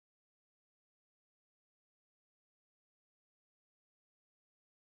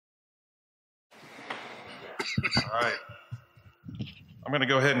All right. I'm going to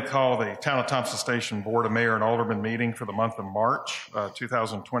go ahead and call the Town of Thompson Station Board of Mayor and Alderman meeting for the month of March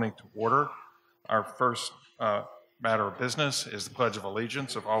 2020 to order. Our first matter of business is the Pledge of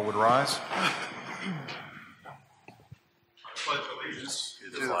Allegiance. If all would rise. I pledge allegiance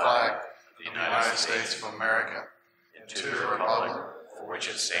to the flag of the United States of America and to the republic for which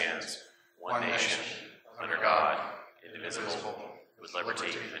it stands, one nation, under God, indivisible, with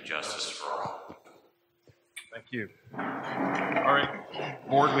liberty and justice for all. Thank you. All right,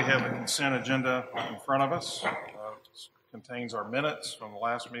 Board, we have a consent agenda in front of us. It contains our minutes from the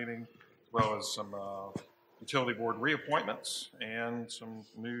last meeting, as well as some utility board reappointments and some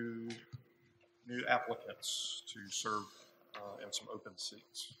new applicants to serve in some open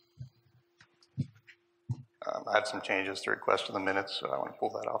seats. I had some changes to request to the minutes, so I want to pull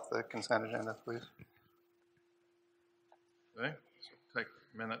that off the consent agenda, please. Okay, so take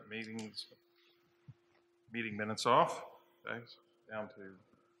meeting minutes off. Okay, so down to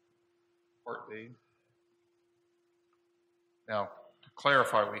Part B. Now, to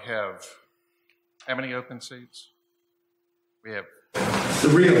clarify, we have how many open seats? We have. The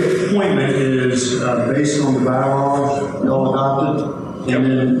reappointment is based on the bylaws y'all adopted, and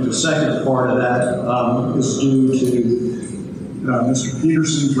then the second part of that is due to Mr.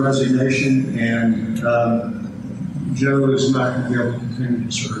 Peterson's resignation, and Joe is not going to be able to continue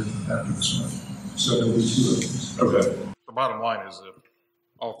to serve after this month. So there'll be 2 openings. Okay. The bottom line is if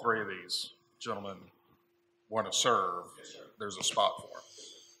all 3 of these gentlemen want to serve, there's a spot for them,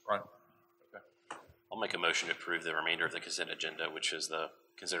 right? Okay. I'll make a motion to approve the remainder of the consent agenda, which is the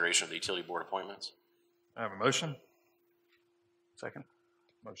consideration of the utility board appointments. I have a motion. Second.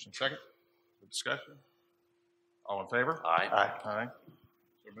 Motion second. For discussion. All in favor? Aye. Aye. Aye.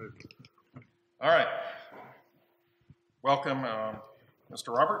 So moved. All right. Welcome,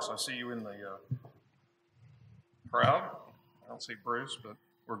 Mr. Roberts. I see you in the crowd. I don't see Bruce, but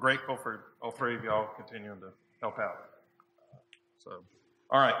we're grateful for all 3 of y'all continuing to help out.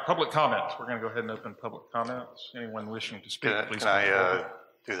 All right, public comments. We're going to go ahead and open public comments. Anyone wishing to speak, please. Can I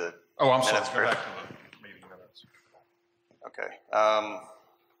do the I'm sorry. minutes Go first? back to the meeting minutes. Okay.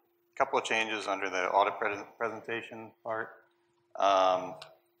 Couple of changes under the audit presentation part. The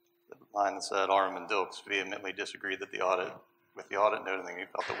line that said Alderman Dilks vehemently disagreed with the audit, noting that he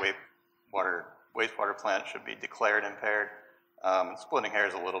felt the wastewater plant should be declared impaired. Splitting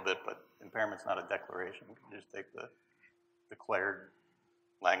hairs a little bit, but impairment's not a declaration. We can just take the declared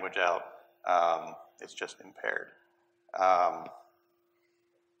language out. It's just impaired.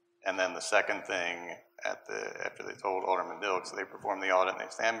 And then the second thing, after they told Alderman Dilks they performed the audit and they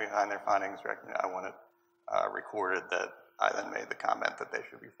stand behind their findings, I want it recorded that I then made the comment that they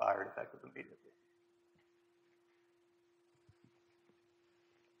should be fired effective immediately.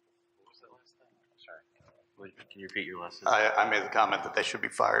 Can you repeat your last sentence? I made the comment that they should be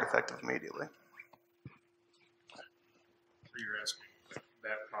fired effective immediately. So you're asking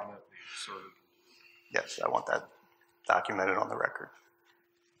that comment be asserted? Yes, I want that documented on the record.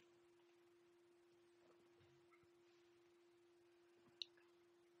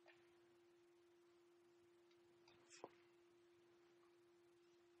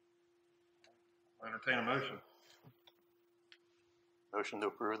 I'll entertain a motion. Motion to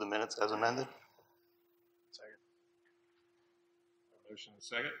approve the minutes as amended. Second. Motion and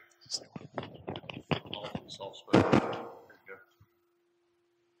second. All spoken. There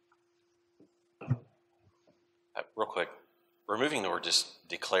you go. Real quick, removing the word just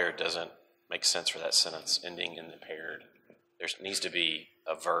declared doesn't make sense for that sentence ending in impaired. There needs to be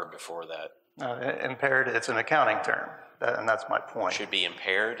a verb before that. Impaired, it's an accounting term, and that's my point. Should be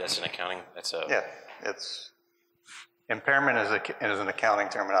impaired. That's an accounting. Yeah, it's impairment is an accounting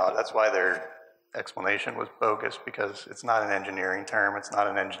terminology. That's why their explanation was bogus, because it's not an engineering term. It's not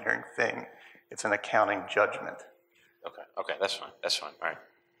an engineering thing. It's an accounting judgment. Okay, that's fine. All right.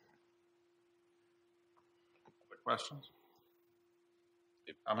 Other questions?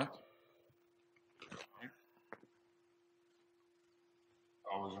 Comments?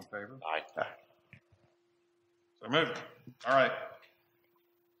 All those in favor? Aye. So moved. All right.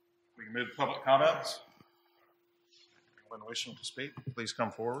 We can move to public comments. Anyone wishing to speak, please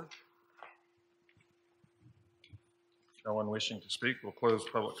come forward. No one wishing to speak, we'll close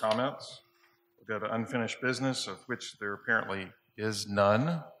public comments. We'll go to unfinished business, of which there apparently is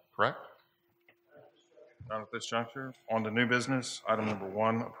none, correct? None at this juncture. On to new business, item number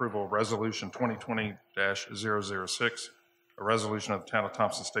 1, approval of resolution 2020-006, a resolution of the Town of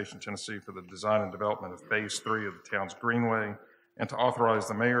Thompson Station, Tennessee for the design and development of phase 3 of the town's greenway, and to authorize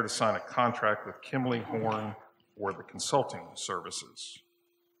the mayor to sign a contract with Kimley Horn for the consulting services.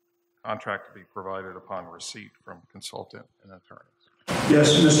 contract to be provided upon receipt from consultant and attorneys.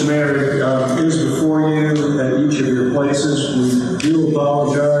 Yes, Mr. Mayor, it is before you at each of your places. We do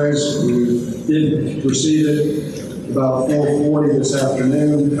apologize. We did receive it about 4:40 this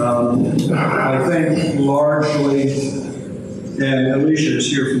afternoon. I think largely, and Alicia is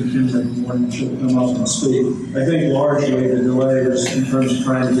here from Kinley when she'll come up and speak. I think largely the delay was in terms of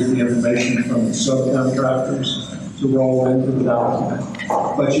trying to get the information from the subcontractors to roll into the document.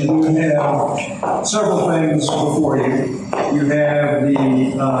 But you do have several things before you. You have the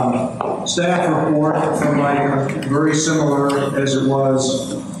staff report from Micah, very similar as it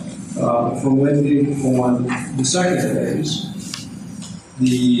was from Wendy on the second phase.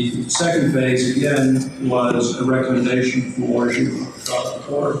 The second phase, again, was a recommendation for, as you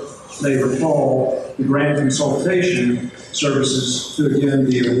may recall, the grant consultation services to again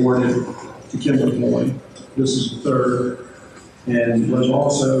be awarded to Kimball Horn. This is the third, and was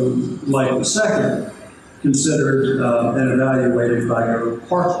also, like the second, considered and evaluated by your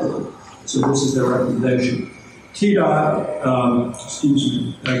Parks Board. So this is their recommendation. TDOT,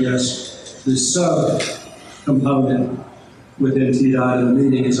 I guess, the sub-component within TDOT in the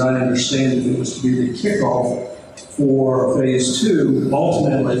meeting, as I understand it, was to be the kickoff for phase 2,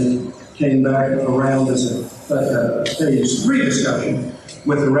 ultimately came back around as a phase 3 discussion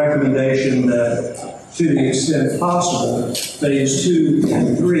with the recommendation that, to the extent possible, phase 2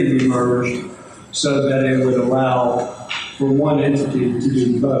 and 3 be merged so that it would allow for one entity to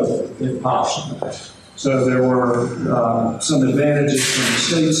do both, if possible. So there were some advantages from the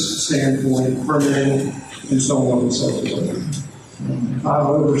state's standpoint, permitting, and so on and so forth. If I've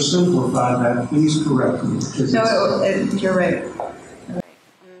oversimplified that, please correct me. No, you're right. I'm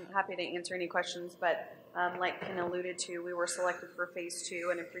happy to answer any questions, but like Ken alluded to, we were selected for phase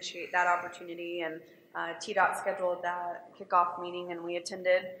 2 and appreciate that opportunity. And TDOT scheduled that kickoff meeting, and we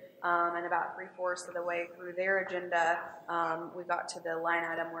attended. And about 3/4 of the way through their agenda, we got to the line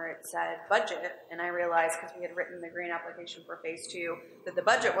item where it said budget, and I realized, because we had written the grant application for phase 2, that the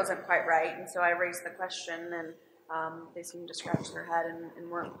budget wasn't quite right, and so I raised the question, and they seemed to scratch their head and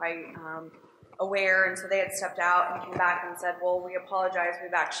weren't quite aware, and so they had stepped out and came back and said, well, we apologize,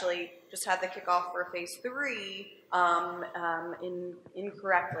 we've actually just had the kickoff for phase 3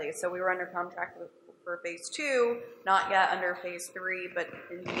 incorrectly, so we were under contract for phase 2, not yet under phase 3, but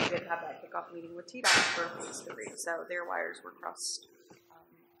indeed we did have that kickoff meeting with TDOT for phase 3, so their wires were crossed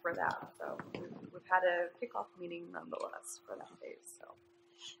for that. So we've had a kickoff meeting nonetheless for that phase. So.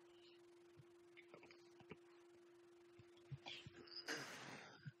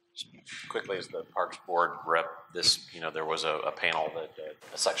 Quickly, as the Parks Board rep, there was a panel that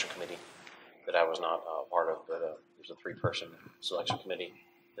a selection committee that I was not part of, but there's a 3-person selection committee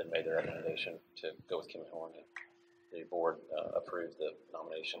that made the recommendation to go with Kim Horn, and the board approved the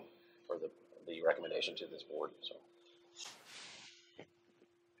nomination or the recommendation to this board. So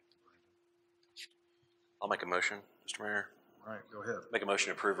I'll make a motion, Mr. Mayor. All right, go ahead. Make a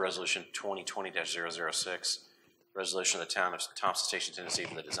motion to approve resolution 2020-006, resolution of the town of Thompson Station, Tennessee,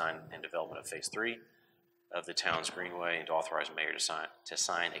 for the design and development of phase 3 of the town's greenway, and to authorize the mayor to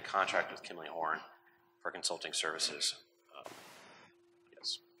sign a contract with Kimley Horn for consulting services.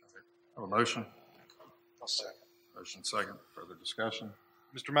 Yes. Have a motion? I'll second. Motion second. Further discussion?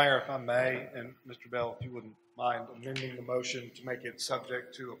 Mr. Mayor, if I may, and Mr. Bell, if you wouldn't mind amending the motion to make it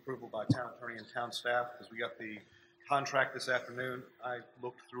subject to approval by town attorney and town staff, because we got the contract this afternoon. I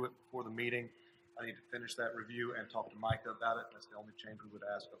looked through it before the meeting. I need to finish that review and talk to Micah about it. That's the only change we would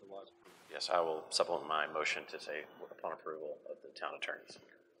ask, otherwise. Yes, I will supplement my motion to say upon approval of the town attorneys.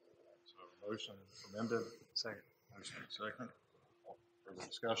 So motion amended. Second. Motion second. Further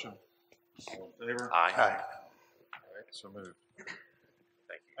discussion? All in favor? Aye. All right, so moved.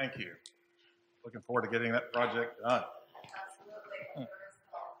 Thank you. Looking forward to getting that project done.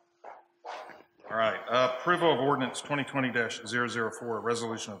 All right, approval of ordinance 2020-004, a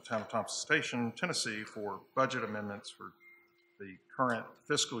resolution of the town of Thompson Station, Tennessee, for budget amendments for the current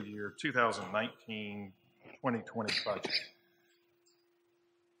fiscal year 2019-2020 budget.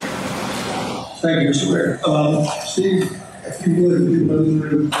 Thank you, Mr. Mayor. Steve, if you would go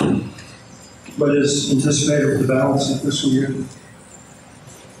through what is anticipated for the balance of fiscal year?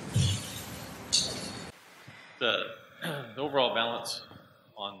 The overall balance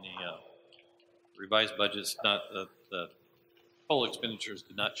on the revised budgets, not the total expenditures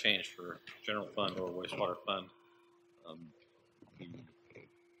did not change for general fund or wastewater fund. The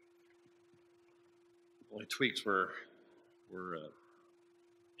only tweaks were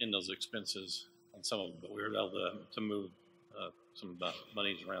in those expenses on some of them, but we were able to move some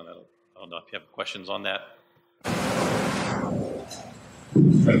monies around. I don't know if you have questions on that.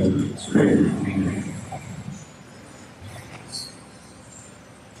 It's great. I mean,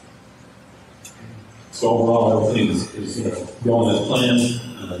 so overall, everything is going as planned.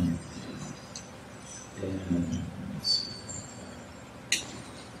 And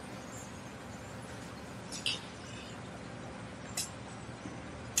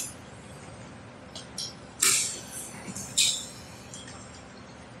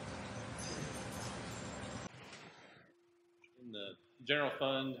In the general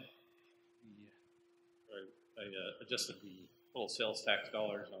fund, I adjusted the total sales tax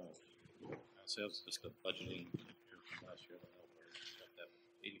dollars on sales, just the budgeting here from last year. I don't know where it's got that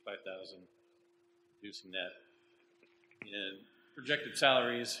 85,000, reducing that. In projected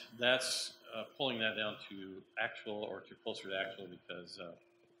salaries, that's pulling that down to actual or to closer to actual because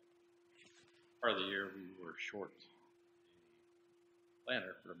part of the year we were short a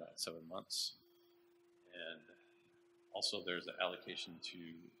planner for about 7 months. And also there's an allocation to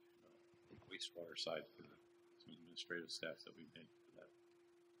wastewater side for some administrative staff that we made for that.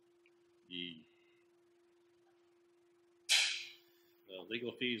 The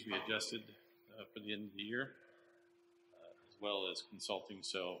legal fees we adjusted for the end of the year, as well as consulting.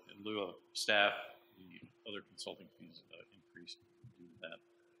 So in lieu of staff, the other consulting fees increased due to that.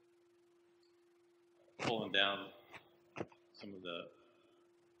 Pulling down some of the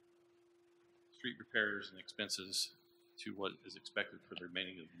street repairs and expenses to what is expected for the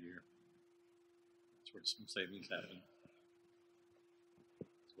remaining of the year. That's where some savings happen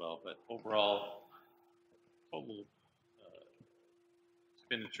as well. But overall, total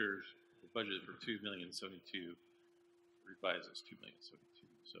expenditures budgeted for $2,072,000, revised as $2,072,000.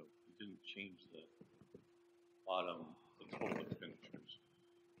 So we didn't change the bottom, the total expenditures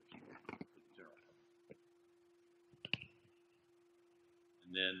for the general fund.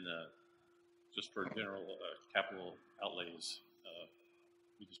 And then just for general capital outlays,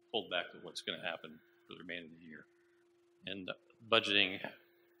 we just pulled back to what's going to happen for the remainder of the year. And budgeting,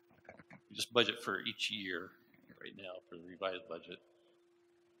 we just budget for each year right now for the revised budget.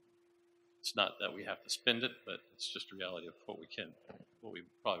 It's not that we have to spend it, but it's just a reality of what we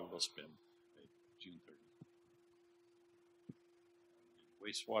probably will spend by June 30th.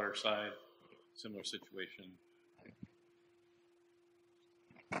 Wastewater side, similar situation.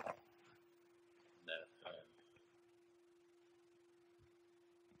 That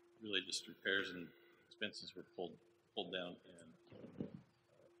really just repairs and expenses were pulled down. And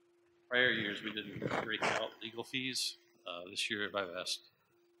prior years we didn't break out legal fees. This year I've asked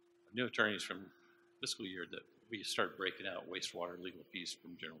new attorneys from fiscal year that we start breaking out wastewater legal fees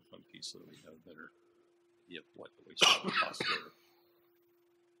from general fund fees so that we have a better idea of what the wastewater costs were.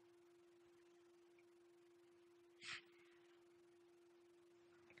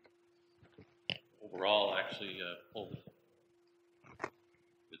 Overall, actually pulled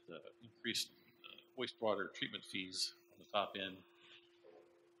with increased wastewater treatment fees on the top end.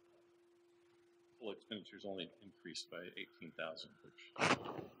 Full expenditures only increased by $18,000, which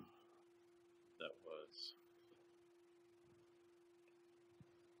that was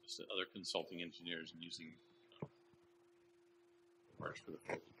just the other consulting engineers and using March for the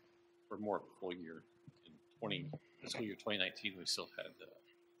for more full year. In fiscal year 2019, we still had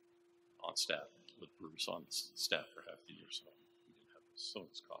on staff with Bruce on staff for half the year, so we didn't have some of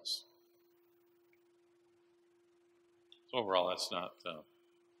those costs. So overall, that's not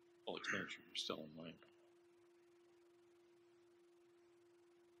full expenditure. We're still in line.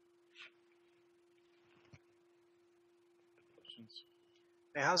 Questions?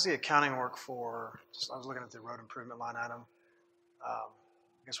 Hey, how's the accounting work for? I was looking at the road improvement line item. I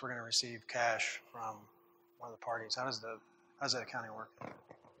guess we're going to receive cash from one of the parties. How's that accounting work?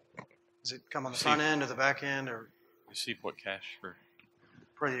 Does it come on the front end or the back end, or receive what cash for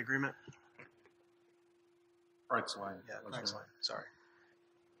the agreement? Wright's Lane. Yeah, Wright's Lane. Sorry.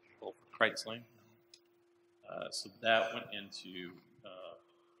 Wright's Lane. So that went into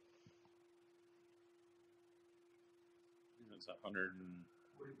it's 100 and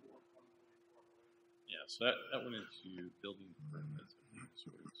yeah. So that went into building permits. That's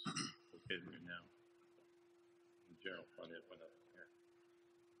where it's located right now. In the general fund, it went up there.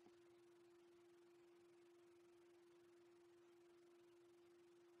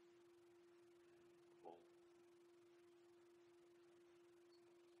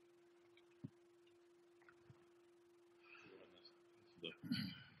 The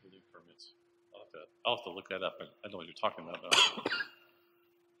building permits. I'll have to look that up. I know what you're talking about.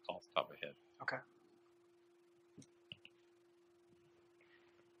 Off the top of my head. Okay.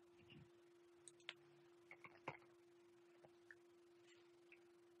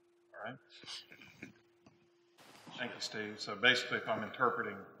 All right. Thank you, Steve. So basically, if I'm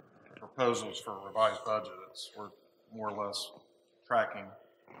interpreting proposals for a revised budget, we're more or less tracking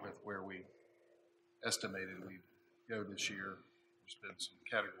with where we estimated we'd go this year. There's been some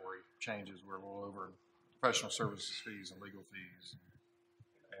category changes. We're a little over in professional services fees and legal fees,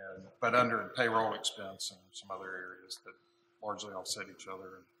 but under in payroll expense and some other areas that largely offset each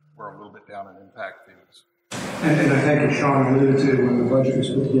other. We're a little bit down in impact fees. And I think as Sean alluded to, when the budget was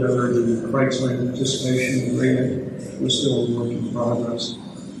put together, the Craigslist participation agreement was still a work in progress,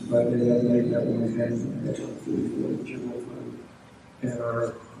 but they have made that one payment for the general fund and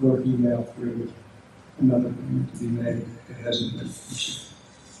are working now through another payment to be made. It hasn't been issued.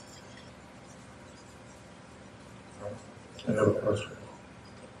 Any other question?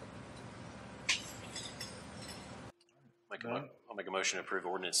 I'll make a motion to approve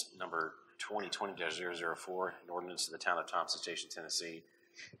ordinance number 2020-004, an ordinance of the town of Thompson Station, Tennessee,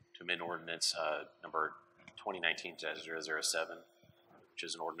 to amend ordinance number 2019-007, which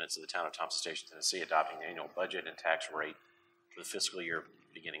is an ordinance of the town of Thompson Station, Tennessee, adopting the annual budget and tax rate for the fiscal year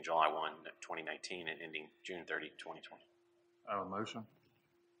beginning July 1, 2019 and ending June 30, 2020. I have a motion.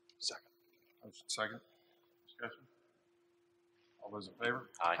 Second. Motion second. Discussion. All those in favor?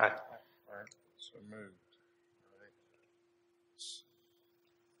 Aye. All right, so moved. All right.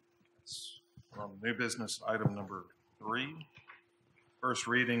 New business item number 3. First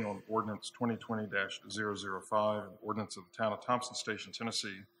reading on ordinance 2020-005, an ordinance of the town of Thompson Station,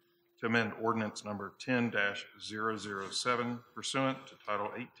 Tennessee, to amend ordinance number 10-007 pursuant to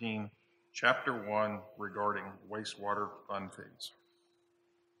Title 18, Chapter 1 regarding wastewater fund fees.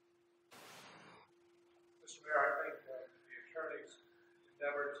 Mr. Mayor, I think that the attorneys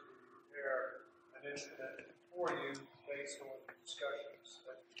endeavored to prepare an instrument for you based on the discussions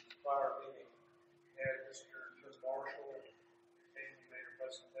that the prior meeting had. Mr. Jim Marshall came and made a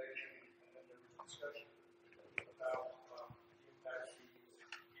presentation, and then there was a discussion about the impact fees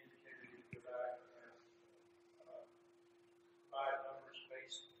indicated in the back, and provide numbers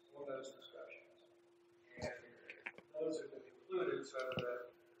based on those discussions. And those have been included so that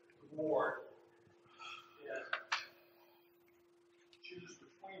the board can choose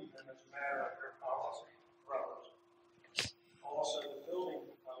between them as a matter of their policy approach. Also, the building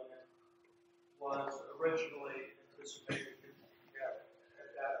component was originally anticipated to be kept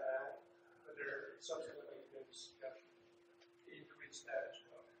at that amount, but there subsequently been discussion to increase that as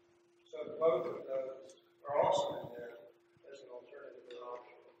well. So both of those are also in there as an alternative or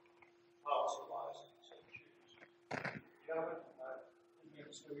option, policy-wise, so choose. Gentlemen, I didn't mean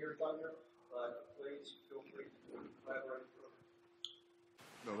to steal your thunder, but please feel free to elaborate further.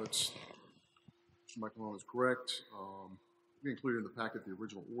 No, that's, Mr. McElwain is correct. We included in the packet the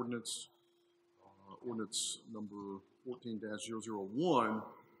original ordinance. Ordinance number 14-001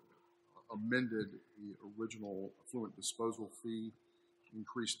 amended the original effluent disposal fee,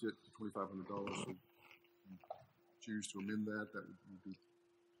 increased it to $2,500. So if you choose to amend that, that would be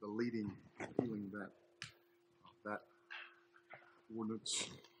deleting, repealing that ordinance.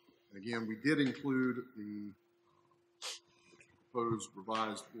 And again, we did include the proposed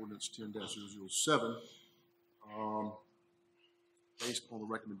revised ordinance 10-007 based upon the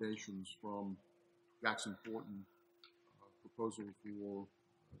recommendations from Jackson Fortin, proposal for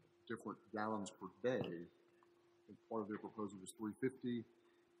different gallons per day. I think part of their proposal was 350,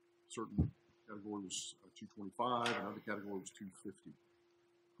 certain category was 225, another category was 250.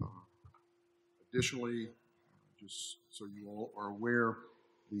 Additionally, just so you all are aware,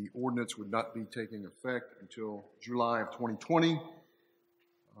 the ordinance would not be taking effect until July of 2020.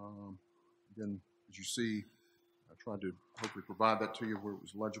 Again, as you see, I tried to hopefully provide that to you where it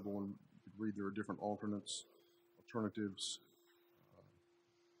was legible and you could read there are different alternatives.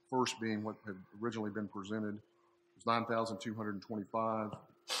 First being what had originally been presented was $9,225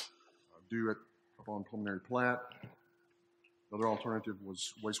 due upon preliminary plat. Another alternative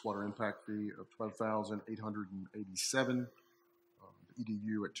was wastewater impact fee of $12,887,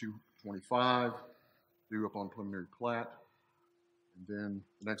 EDU at $225 due upon preliminary plat. And then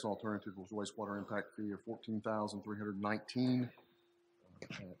the next alternative was wastewater impact fee of $14,319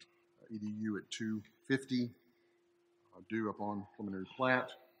 at EDU at $250 due upon preliminary plat.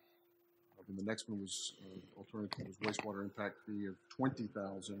 Then the next one was alternative was wastewater impact fee of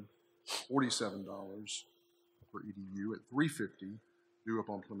 $20,047 per EDU at $350 due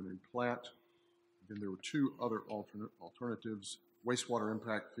upon preliminary plat. Then there were two other alternatives: wastewater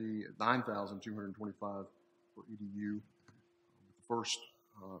impact fee at $9,225 per EDU. The first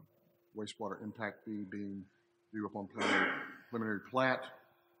wastewater impact fee being due upon preliminary plat,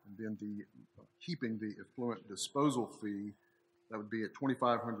 and then the keeping the effluent disposal fee that would be at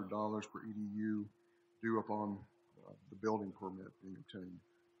 $2,500 per EDU due upon the building permit being obtained.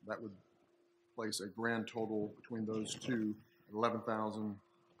 That would place a grand total between those two at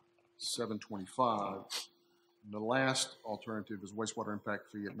 $11,725. The last alternative is wastewater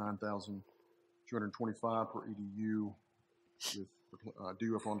impact fee at $9,225 per EDU, with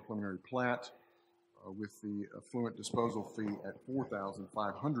due upon preliminary plat, with the effluent disposal fee at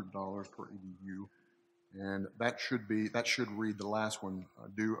 $4,500 per EDU, and that should read the last one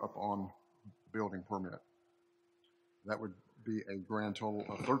due upon building permit. That would be a grand total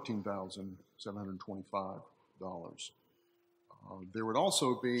of $13,725. There would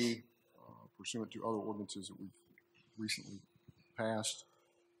also be, pursuant to other ordinances that we've recently passed,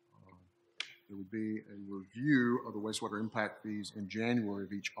 there would be a review of the wastewater impact fees in January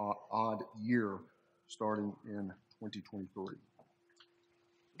of each odd year starting in 2023.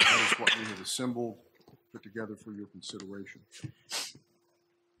 That is what we have assembled, put together for your consideration.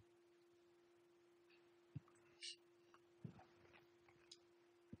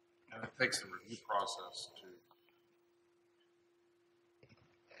 And it takes the review process to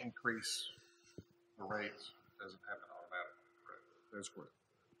increase the rates. It doesn't happen automatically, correct? That's correct.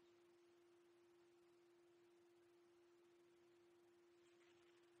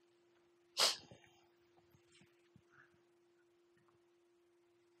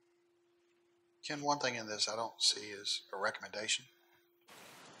 Ken, one thing in this I don't see is a recommendation.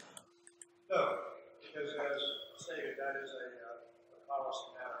 No, because as stated, that is a policy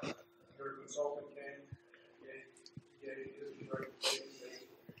matter. Your consultant came and gave his recommendation based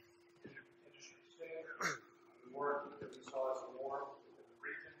on industry standard, the work that we saw as a norm within the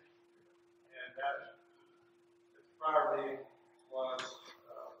region, and that at the prior meeting was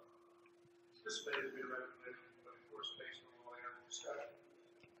anticipated to be a recommendation, but of course based on all our discussion.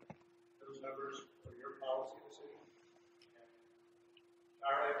 Those numbers are your policy decision. And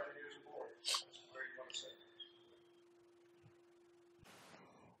entirely up to you as a board. That's where you want to say.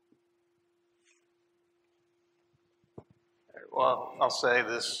 Well, I'll say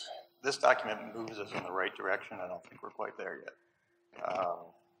this document moves us in the right direction. I don't think we're quite there yet.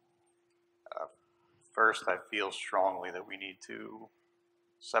 First, I feel strongly that we need to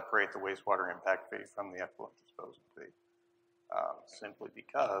separate the wastewater impact fee from the effluent disposal fee. Simply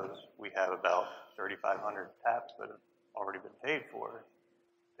because we have about 3,500 taps that have already been paid for,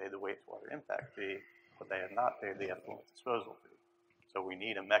 pay the wastewater impact fee, but they have not paid the effluent disposal fee. So we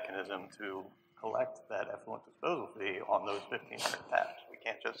need a mechanism to collect that effluent disposal fee on those 1,500 taps. We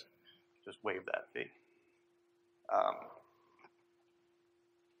can't just waive that fee.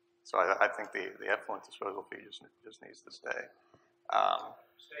 So I think the effluent disposal fee just needs to stay.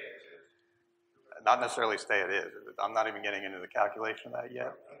 Not necessarily stay it is. I'm not even getting into the calculation of that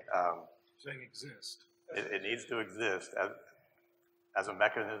yet. Saying exist. It needs to exist as a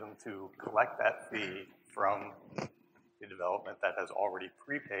mechanism to collect that fee from the development that has already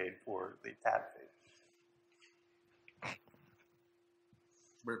prepaid for the tap fee.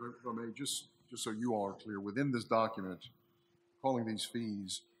 But if I may, just so you all are clear, within this document, calling these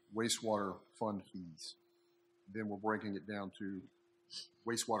fees wastewater fund fees. Then we're breaking it down to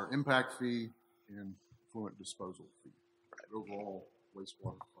wastewater impact fee and effluent disposal fee. Right. Overall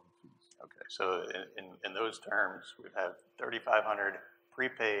wastewater fund fees. Okay, so in those terms, we have 3,500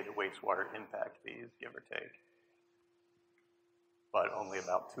 prepaid wastewater impact fees, give or take, but only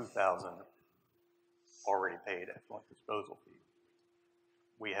about 2,000 already paid effluent disposal fees.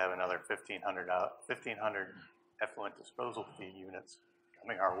 We have another 1,500 effluent disposal fee units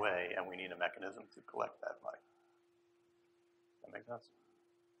coming our way, and we need a mechanism to collect that money. That make sense?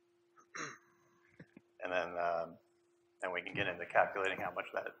 And then we can get into calculating how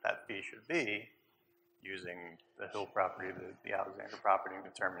much that fee should be using the Hill property, the Alexander property, and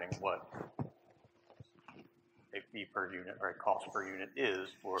determining what a fee per unit or a cost per unit is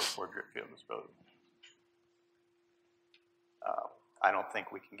for drip field disposal. I don't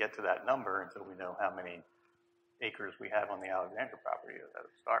think we can get to that number until we know how many acres we have on the Alexander property at the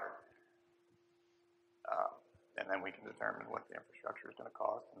start. And then we can determine what the infrastructure is going to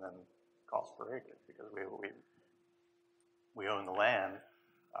cost, and then cost per acre, because we own the land,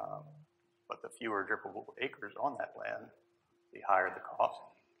 but the fewer drippable acres on that land, the higher the cost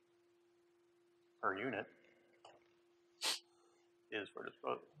per unit is for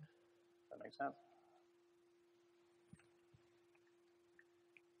disposal. Does that make sense?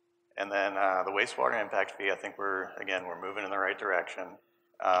 And then the wastewater impact fee, I think we're moving in the right direction.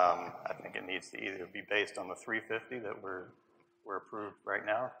 I think it needs to either be based on the 350 that we're approved right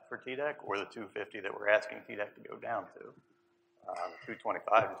now for TDEC, or the 250 that we're asking TDEC to go down to. The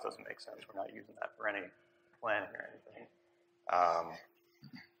 225 just doesn't make sense. We're not using that for any planning or anything.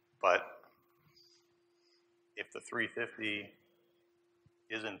 But if if the 350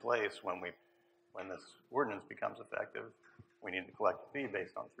 is in place when this ordinance becomes effective, we need to collect the fee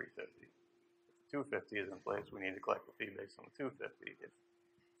based on 350. If the 250 is in place, we need to collect the fee based on the 250. If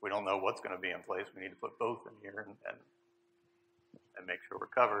we don't know what's going to be in place, we need to put both in here and make sure we're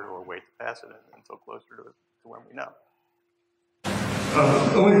covered, or wait to pass it until closer to when we know.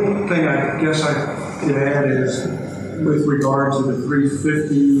 The only thing I guess I could add is with regard to the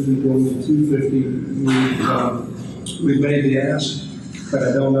 350 going to 250, we've made the ask, but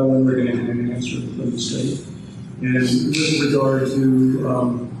I don't know when we're going to get an answer from the state. And with regard to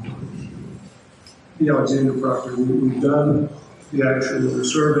the Alexander property, we've done the actual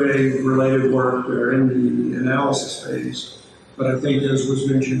survey-related work. They're in the analysis phase. But I think, as was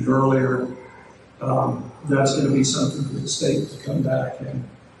mentioned earlier, that's going to be something for the state to come back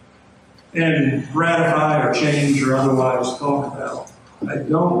and ratify or change or otherwise talk about. I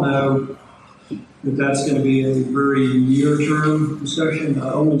don't know that that's going to be a very near-term discussion.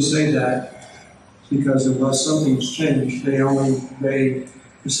 I only say that because unless something's changed, the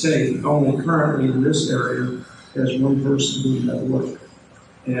state only currently in this area has one person doing that work,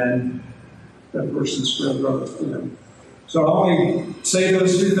 and that person's spread relatively thin. So I only say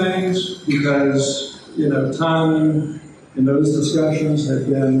those two things because, timing in those discussions have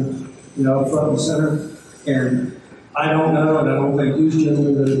been, front and center. And I don't know, and I don't think these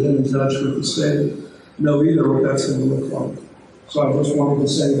gentlemen that have been in touch with the state know either what that's going to look like. So I just wanted to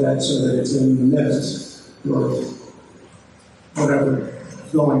say that so that it's in the minutes or whatever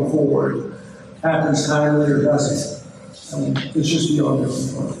going forward happens timely or doesn't. It's just beyond their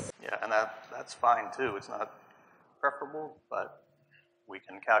control. Yeah, and that's fine too. It's not preferable, but we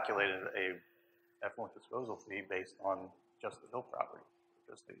can calculate a effluent disposal fee based on just the Hill property,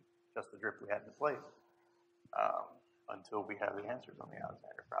 just the drip we had in place, until we have the answers on the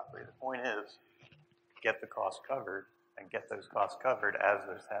Alexander property. The point is, get the costs covered and get those costs covered as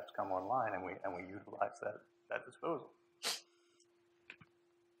those taps come online, and we utilize that disposal.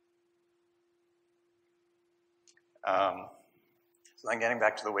 So then getting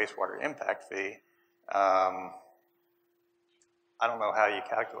back to the wastewater impact fee, I don't know how you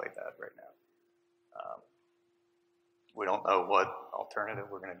calculate that right now. We don't know what alternative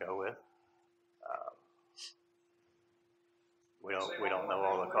we're going to go with. We don't know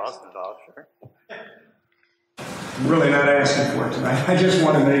all the costs involved. Sure. I'm really not asking for it tonight. I just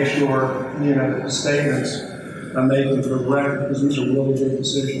want to make sure that the statements I'm making for the record, because these are really big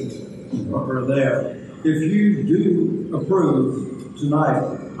decisions, are there. If you do approve tonight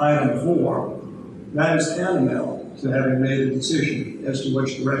item 4, that is tantamount to having made a decision as to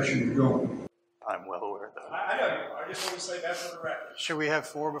which direction you're going. I'm well aware of that. I know you. I just want to say that for the record. Should we have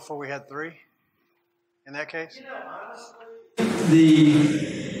 4 before we had 3? In that case? Honestly,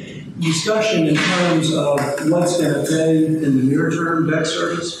 the discussion in terms of what's going to pay in the near-term debt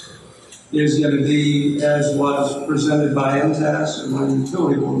service is going to be as was presented by MTAS and my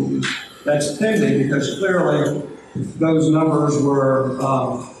utility will use. That's pending because clearly those numbers were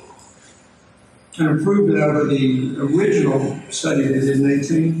an improvement over the original study they did in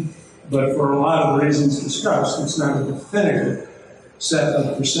 18, but for a lot of the reasons discussed, it's not a definitive set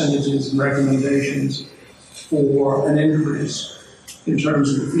of percentages and recommendations for an increase in terms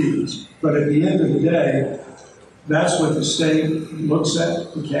of the fees. But at the end of the day, that's what the state looks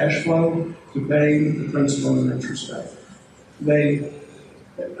at, the cash flow, to pay the principal and interest back.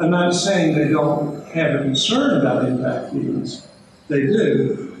 I'm not saying they don't have a concern about impact fees. They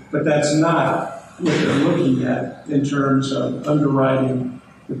do, but that's not what they're looking at in terms of underwriting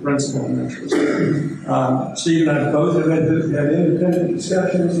the principal and interest. Steve and I both have had independent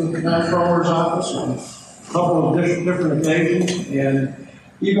discussions with the Comptroller's office on a couple of different occasions, and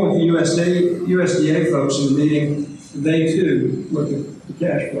even with the USDA folks in the meeting, they too look at the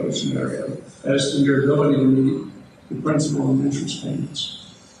cash flow scenario as to your ability to meet the principal and interest payments.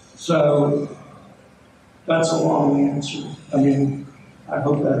 So that's a long answer. I mean, I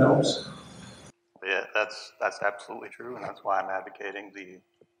hope that helps. Yeah, that's absolutely true, and that's why I'm advocating the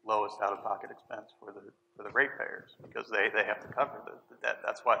lowest out-of-pocket expense for the ratepayers, because they have to cover the debt.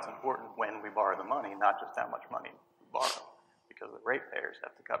 That's why it's important when we borrow the money, not just how much money we borrow, because the ratepayers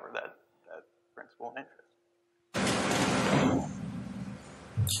have to cover that principal and interest.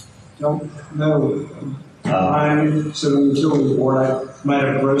 Don't know. I'm sitting on the utility board. I might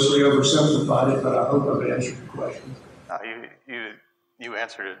have grossly oversimplified it, but I hope I've answered your question. You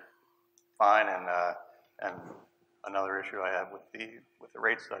answered it fine, and another issue I have with the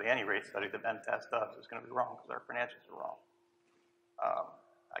rate study, any rate study that MTAS does is going to be wrong because our financials are wrong.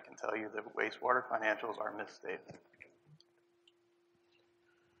 I can tell you that wastewater financials are misstated.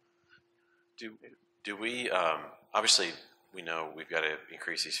 Do we, obviously, we know we've got to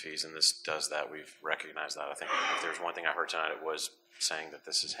increase these fees, and this does that. We've recognized that. I think if there's one thing I heard tonight, it was saying that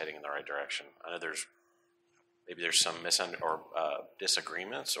this is heading in the right direction. I know maybe there's some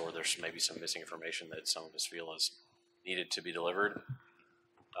disagreements, or there's maybe some missing information that some of us feel is needed to be delivered.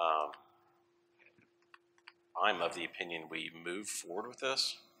 I'm of the opinion we move forward with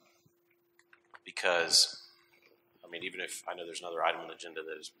this because, I mean, even if I know there's another item on the agenda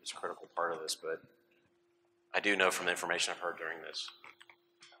that is a critical part of this, but I do know from the information I've heard during this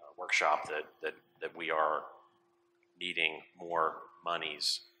workshop that we are needing more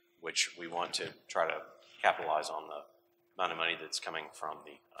monies, which we want to try to capitalize on the amount of money that's coming from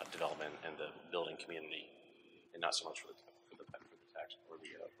the development and the building community, and not so much for the tax or the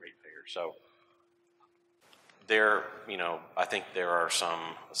ratepayer. So there, I think there are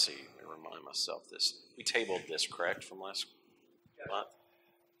some. Let's see. Let me remind myself this. We tabled this, correct, from last month?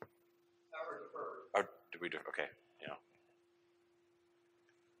 Or did we do? Okay. Yeah.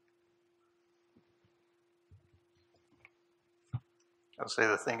 I'll say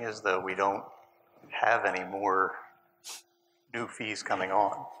the thing is, though, we don't have any more new fees coming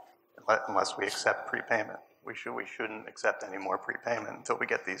on unless we accept prepayment. We shouldn't accept any more prepayment until we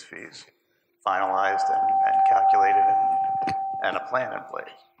get these fees finalized and calculated and a plan in place.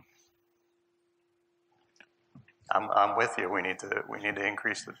 I'm with you. We need to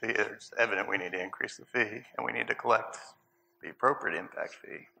increase the fee. It's evident we need to increase the fee, and we need to collect the appropriate impact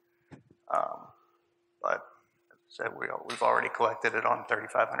fee. But as I said, we've already collected it on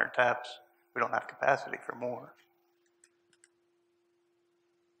 3,500 taps. We don't have capacity for more.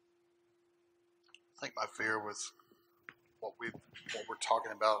 I think my fear with what we're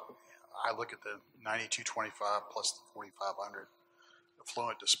talking about, I look at the 9225 plus the 4,500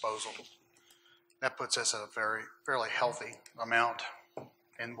 effluent disposal. That puts us at a fairly healthy amount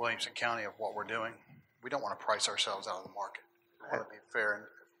in Williamson County of what we're doing. We don't want to price ourselves out of the market. We want to be fair,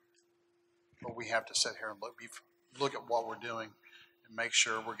 but we have to sit here and look at what we're doing and make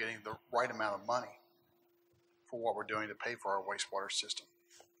sure we're getting the right amount of money for what we're doing to pay for our wastewater system.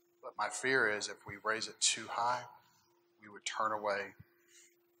 But my fear is if we raise it too high, we would turn away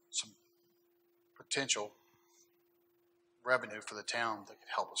some potential revenue for the town that could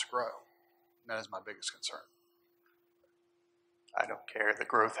help us grow. And that is my biggest concern. I don't care. The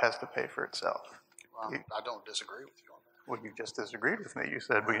growth has to pay for itself. I don't disagree with you on that. Well, you just disagreed with me. You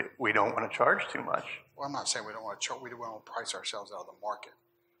said we don't want to charge too much. Well, I'm not saying we don't want to charge. We don't want to price ourselves out of the market.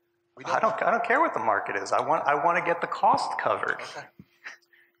 I don't care what the market is. I want to get the cost covered.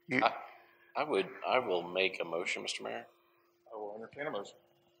 Okay. I will make a motion, Mr. Mayor. I will entertain a motion.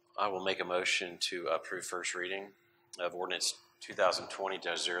 I will make a motion to approve first reading of ordinance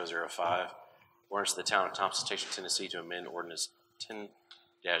 2020-005. Ordinance of the Town of Thompson, Station, Tennessee, to amend ordinance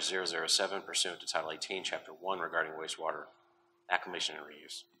 10-007 pursuant to Title 18, Chapter 1, regarding wastewater acclimation and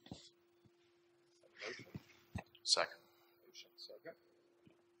reuse. Second.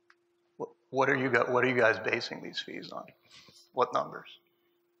 What are you guys basing these fees on? What numbers?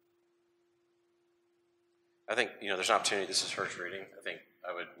 I think, there's an opportunity. This is first reading. I think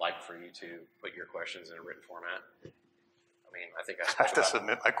I would like for you to put your questions in a written format. I mean, I think I have to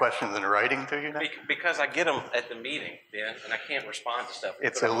submit my questions in writing to you now? Because I get them at the meeting, Ben, and I can't respond to stuff.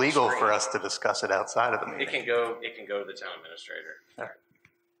 It's illegal for us to discuss it outside of the meeting. It can go to the town administrator. All right.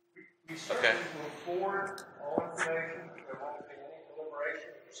 We certainly will forward all information. There won't be any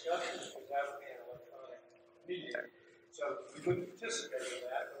deliberation or discussion because that would be an electronic meeting. So we wouldn't participate in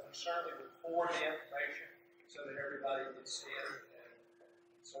that, but we certainly would forward the information so that everybody can see it and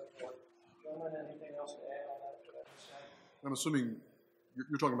so forth. Gentlemen, anything else to add on that? I'm assuming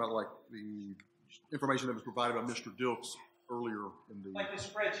you're talking about like the information that was provided by Mr. Dilks earlier in the... Like the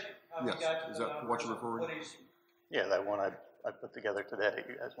spreadsheet. Yes, is that what you're referring to? Yeah, that one I put together today.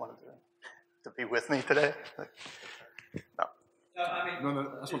 You guys wanted to be with me today? No. No, I mean... No,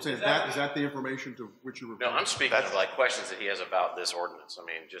 that's what I'm saying. Is that the information to which you're referring? No, I'm speaking of like questions that he has about this ordinance. I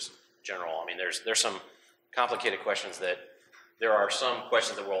mean, just general. I mean, there's some complicated questions that... There are some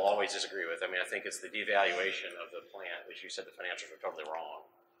questions that we'll always disagree with. I mean, I think it's the devaluation of the plant, which you said the financials are totally wrong,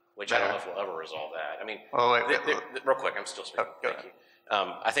 which I don't know if we'll ever resolve that. I mean, real quick, I'm still speaking. Thank you.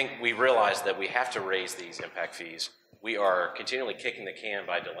 I think we realize that we have to raise these impact fees. We are continually kicking the can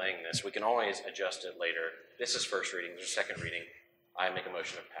by delaying this. We can always adjust it later. This is first reading. There's a second reading. I make a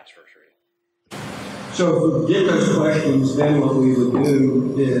motion to pass first reading. So if we get those questions, then what we would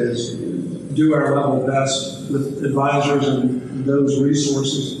do is do our level best with advisors and those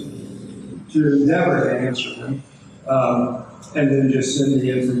resources to endeavor to answer them, and then just send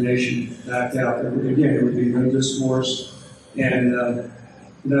the information back out. And again, it would be no discourse, and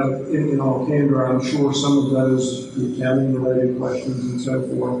in all candor, I'm sure some of those accounting-related questions and so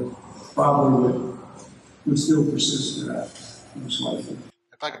forth probably would still persist throughout, most likely.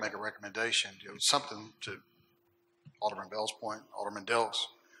 If I could make a recommendation, something to Alderman Bell's point, Alderman Dilks,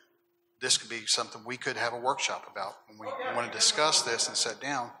 this could be something we could have a workshop about. When we want to discuss this and sit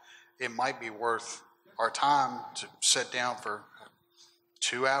down, it might be worth our time to sit down for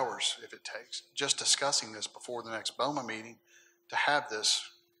 2 hours, if it takes, just discussing this before the next BOMA meeting, to have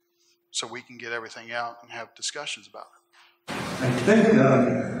this so we can get everything out and have discussions about it. I think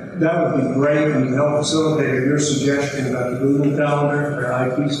that would be great and help facilitate your suggestion about the Google Calendar. Our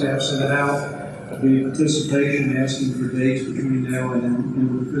IT staff sent it out. The participation asking for dates between now and the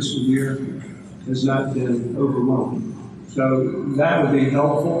end of the fiscal year has not been overwhelming. So that would be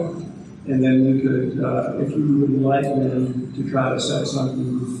helpful. And then we could, if you would like them to try to set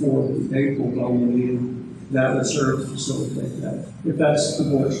something before the April BOMA meeting, that would serve to facilitate that, if that's the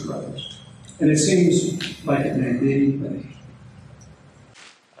board's preference. And it seems like it may be, but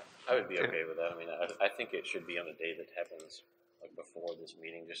I would be okay with that. I mean, I think it should be on a day that happens like before this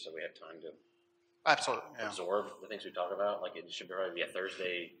meeting, just so we have time to Absolutely, absorb the things we talk about. Like it should probably be a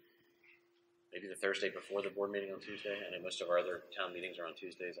Thursday, maybe the Thursday before the board meeting on Tuesday. I know most of our other town meetings are on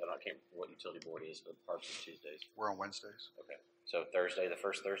Tuesdays. I can't remember what utility board is, but Parks is Tuesdays. We're on Wednesdays. Okay, so Thursday, the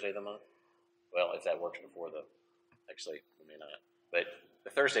first Thursday of the month. Well, if that works before actually, we may not. But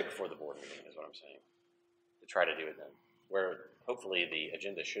the Thursday before the board meeting is what I'm saying. To try to do it then, where hopefully the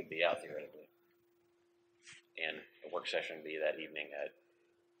agenda should be out theoretically, and a work session be that evening at.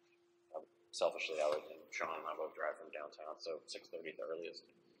 Selfishly, I would think Sean and I both drive from downtown, so 6:30 at the earliest.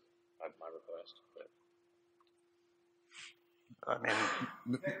 My request. But. I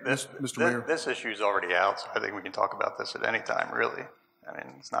mean, Mr. Mayor. This issue's already out, so I think we can talk about this at any time, really. I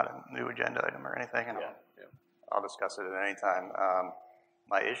mean, it's not a new agenda item or anything, and I'll discuss it at any time.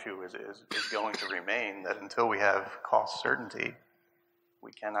 My issue is going to remain that until we have cost certainty,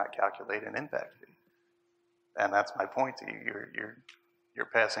 we cannot calculate an impact fee. And that's my point to you. You're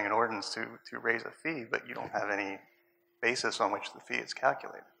passing an ordinance to raise a fee, but you don't have any basis on which the fee is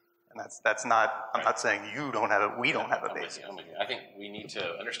calculated. And that's not, I'm not saying you don't have it, we don't have a basis. I'm with you. I think we need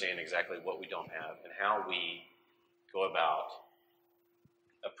to understand exactly what we don't have and how we go about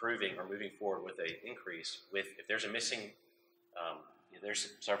approving or moving forward with an increase with, if there's a missing,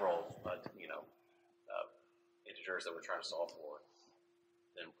 there's several, integers that we're trying to solve for,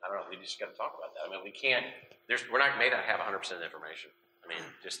 then I don't know, we just got to talk about that. I mean, may not have 100% of the information. I mean,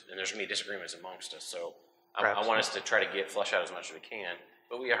 and there's going to be disagreements amongst us. So I want us to try to flush out as much as we can,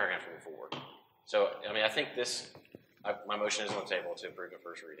 but we are going to move forward. So, I mean, I think my motion is on the table to approve the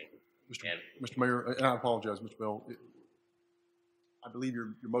first reading. Mr. Mayor, and I apologize, Mr. Bell. I believe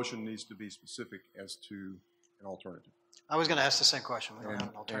your motion needs to be specific as to an alternative. I was going to ask the same question. We don't have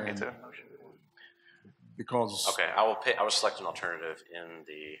an alternative motion. Because okay, I will select an alternative in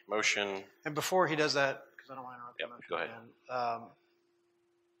the motion. And before he does that, because I don't want to interrupt the motion. Go ahead. Again,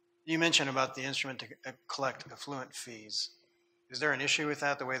 you mentioned about the instrument to collect affluent fees. Is there an issue with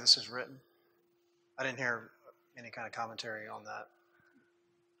that, the way this is written? I didn't hear any kind of commentary on that.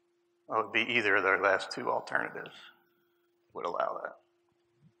 Well, it would be either of their last two alternatives would allow that.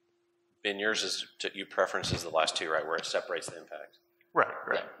 Ben, yours is you preferences the last two, right, where it separates the impact. Right.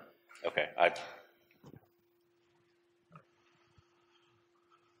 Yeah. Okay.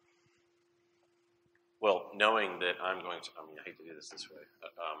 Well, knowing that I hate to do this way.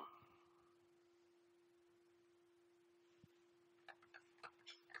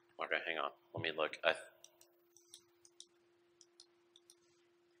 Okay, hang on. Let me look.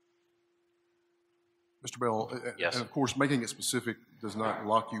 Mr. Bell, yes. And of course, making it specific does not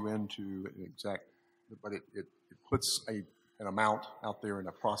lock you into an exact, but it puts an amount out there and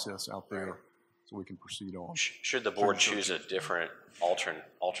a process out there so we can proceed on. Should the board choose a different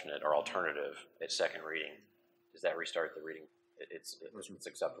alternate or alternative at second reading, does that restart the reading? It's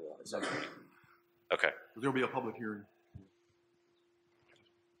acceptable at second reading. Okay. There'll be a public hearing.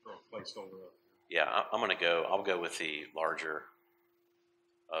 Yeah, I'll go with the larger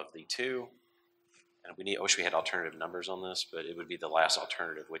of the two. And I wish we had alternative numbers on this, but it would be the last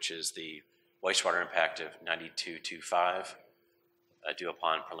alternative, which is the wastewater impact of 9225, due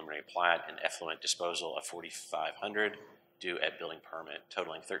upon preliminary plat, and effluent disposal of 4,500, due at building permit,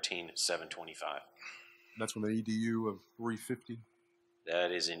 totaling 13,725. That's from the EDU of 350.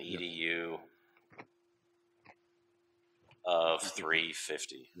 That is an EDU of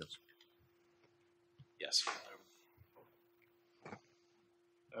 350. Yes.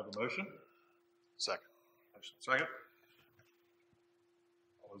 Have a motion? Second. Motion second.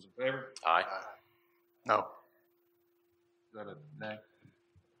 All those in favor? Aye. No. Is that a nay?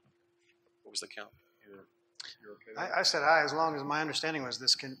 What was the count? You're okay with that? I said aye, as long as my understanding was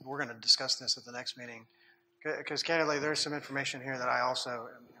we're going to discuss this at the next meeting. Because candidly, there's some information here that I also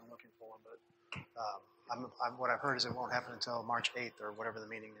am looking for, but what I've heard is it won't happen until March 8th or whatever the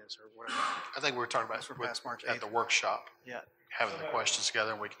meeting is, or whatever. I think we were talking about Past March at the 8th. workshop, Yeah. having the questions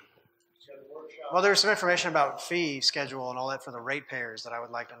together, and we can. Well, there's some information about fee schedule and all that for the ratepayers that I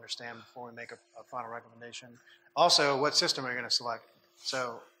would like to understand before we make a final recommendation. Also, what system are you going to select?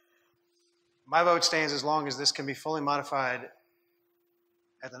 So my vote stands as long as this can be fully modified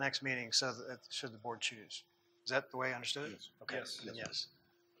at the next meeting, so that should the board choose. Is that the way I understood it? Yes. Okay. Yes. Then yes.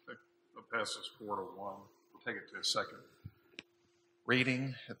 It passes 4-1. We'll take it to a second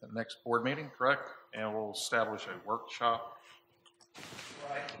reading at the next board meeting, correct? And we'll establish a workshop.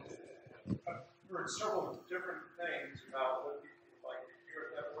 Right. I've heard several different things about what people would like to hear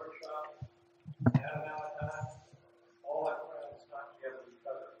at that workshop. That amount of time, all that crowd's not together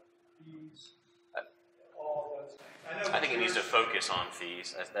because of fees, all those things. I think it needs to focus on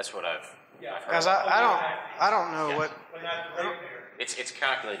fees. That's what I've. Yeah. Guys, I don't know what. But not the ratepayer. It's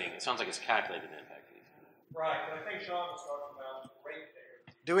calculating. It sounds like it's calculating the impact fees. Right, but I think Sean was talking about the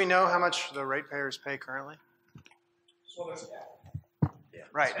ratepayer. Do we know how much the ratepayers pay currently? So there's that.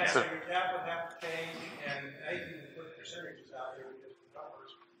 Right. And so your cap would have to change, and I even put percentages out there because the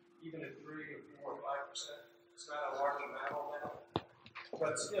numbers, even at 3 or 4 or 5%, it's not a large amount on that.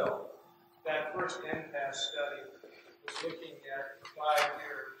 But still, that first impasse study was looking at 5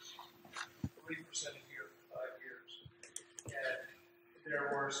 years, 3% a year for 5 years. And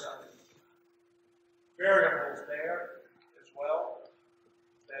there were some variables there as well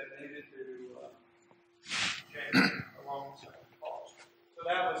that needed to change along some costs. So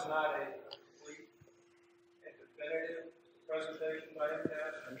that was not a complete and definitive presentation by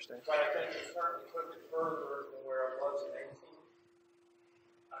impasse. Understand. But I think it certainly took it further than where it was in 18.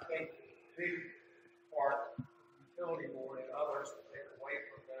 I think the big part, the utility board and others to take away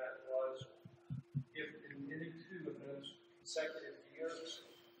from that was if in any two of those consecutive years,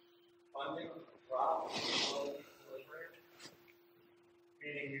 funding dropped below equilibrium,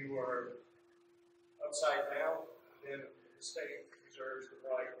 meaning you were upside down, then the state reserves the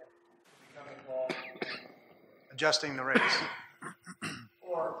right to become involved Adjusting the rates.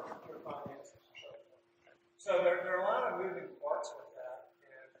 or your finances or something. So there are a lot of moving parts with that,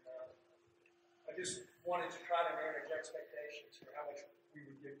 and I just wanted to try to manage expectations for how much we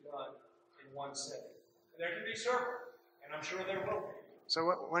would get done in one sitting. And there can be several, and I'm sure there will be. So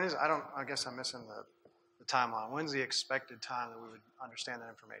when is, I guess I'm missing the timeline. When's the expected time that we would understand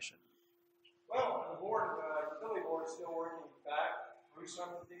that information? Well, the board, utility board is still working back through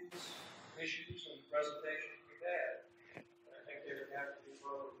some of these issues and presentations we've had. And I think they would have to be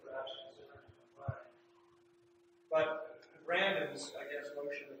further perhaps considered. But Brandon's, I guess,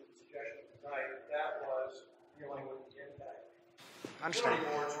 motion and suggestion tonight, that was dealing with the impact. I understand.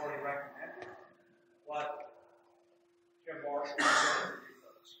 Utility board's already recommended what Jim Marshall said to do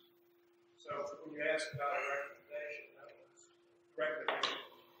those. So when you ask about a recommendation, that was recommendation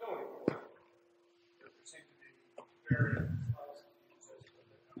of the utility board. There seemed to be very positive views as to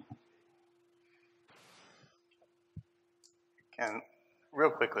what they're going to be. And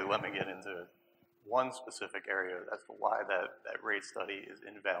real quickly, let me get into one specific area as to why that rate study is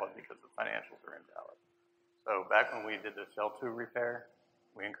invalid because the financials are invalid. So back when we did the cell 2 repair,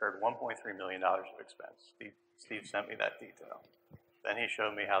 we incurred $1.3 million of expense. Steve sent me that detail. Then he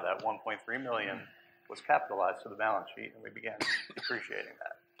showed me how that $1.3 million was capitalized to the balance sheet, and we began depreciating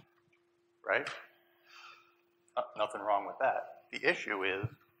that, right? Nothing wrong with that. The issue is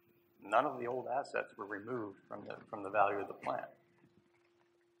none of the old assets were removed from the value of the plant.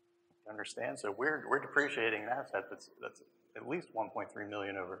 You understand? So we're depreciating an asset that's at least 1.3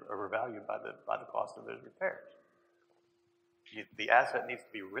 million overvalued by the cost of those repairs. The asset needs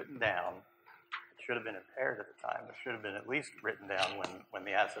to be written down. It should have been impaired at the time. It should have been at least written down when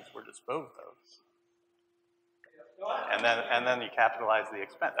the assets were disposed of. And then you capitalize the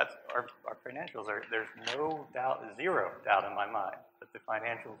expense. That's our financials are. There's no doubt, zero doubt in my mind that the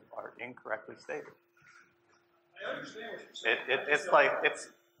financials are incorrectly stated. I understand what you're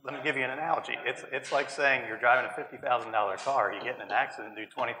saying. Let me give you an analogy. It's like saying you're driving a $50,000 car, you get in an accident, do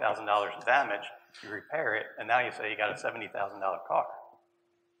 $20,000 of damage, you repair it, and now you say you got a $70,000 car.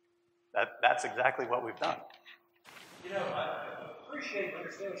 That's exactly what we've done. You know, I appreciate and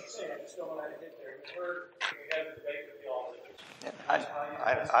understand what you're saying. I just don't know how to get there. We heard we had the debate with the auditors.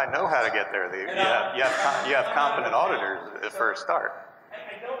 Yeah, I know how to get there. You have competent auditors for a start.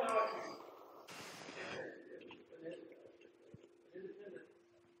 I don't know if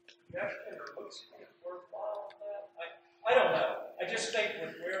suggestion or looks worthwhile on that. I don't know. I just think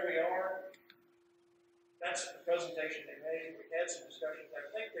with where we are, that's the presentation they made. We had some discussions. I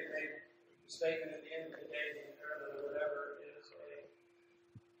think they made the statement at the end of the day, the impairment or whatever is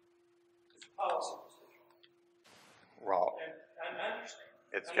it's a policy decision. Wrong. And I understand.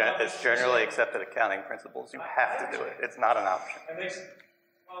 It's generally accepted accounting principles. You have to do it. It's not an option. And they said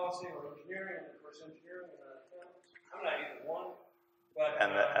policy or engineering, and of course engineering and accountants. I'm not either one. But,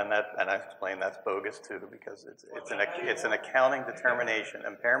 and I explained that's bogus too, because it's an accounting determination.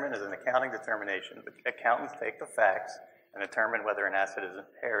 Impairment is an accounting determination. The accountants take the facts and determine whether an asset is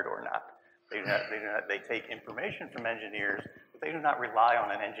impaired or not. They take information from engineers, but they do not rely on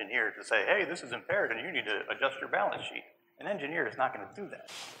an engineer to say, hey, this is impaired and you need to adjust your balance sheet. An engineer is not going to do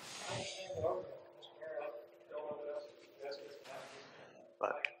that.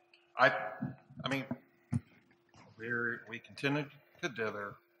 But I mean, we continue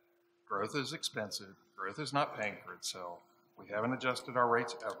together. Growth is expensive. Growth is not paying for itself. We haven't adjusted our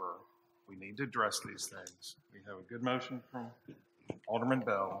rates ever. We need to address these things. We have a good motion from Alderman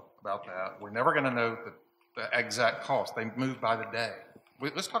Bell about that. We're never going to know the exact cost. They move by the day.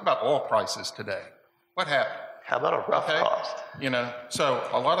 Let's talk about oil prices today. What happened? how about a rough cost? You know, so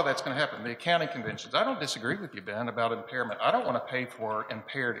a lot of that's going to happen. The accounting conventions. I don't disagree with you, Ben, about impairment. I don't want to pay for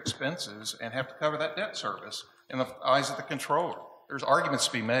impaired expenses and have to cover that debt service in the eyes of the controller. There's arguments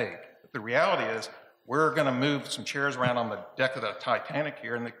to be made. But the reality is we're going to move some chairs around on the deck of the Titanic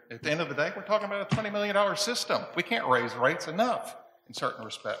here, and at the end of the day, we're talking about a $20 million system. We can't raise rates enough in certain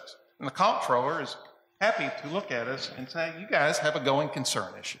respects. And the comptroller is happy to look at us and say, you guys have a going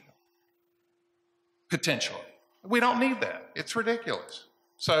concern issue, potentially. We don't need that. It's ridiculous.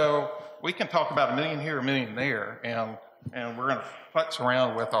 So we can talk about $1 million here, $1 million there, and we're going to futz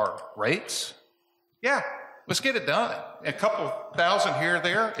around with our rates. Yeah, let's get it done. A couple thousand here or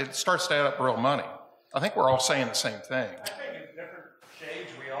there, it starts to add up real money. I think we're all saying the same thing. I think in different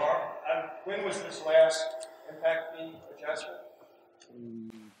shades we are. When was this last impact fee adjustment?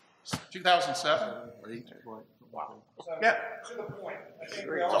 2007? Wow. So, yeah. To the point. I think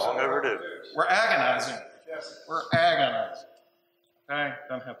it's long overdue. We're agonizing. Yes. We're agonizing. Okay?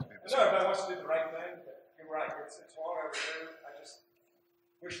 Doesn't have to be. No, everybody wants to do the right thing, but you're right. It's long overdue. I just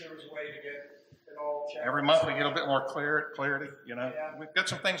wish there was a way to get it all checked. Every month we get a bit more clarity. You know, yeah. We've got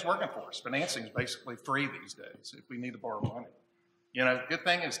some things working for us. Financing is basically free these days if we need to borrow money. You know, good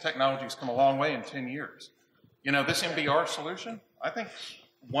thing is technology's come a long way in 10 years. You know, this MBR solution, I think,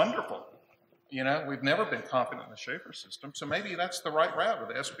 wonderful. You know, we've never been confident in the Schaefer system, so maybe that's the right route with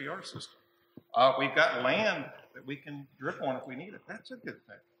the SBR system. We've got land that we can drip on if we need it. That's a good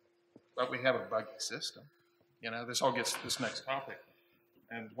thing. But we have a buggy system. You know, this all gets to this next topic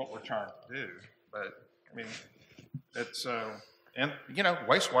and what we're trying to do. But, I mean, it's, and, you know,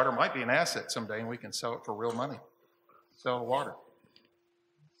 wastewater might be an asset someday and we can sell it for real money. Sell the water.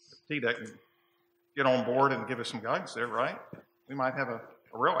 TDEC can get on board and give us some guidance there, right? We might have a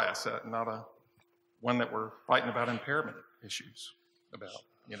real asset, not a one that we're fighting about impairment issues about.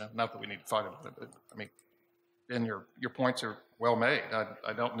 You know, not that we need to fight about it, but I mean, Ben, your points are well made.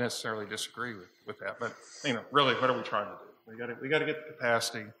 I don't necessarily disagree with that, but you know, really, what are we trying to do? We got to get the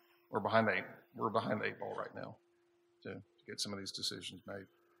capacity. We're behind the 8 ball right now to get some of these decisions made.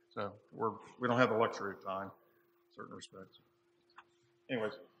 So we don't have the luxury of time in certain respects.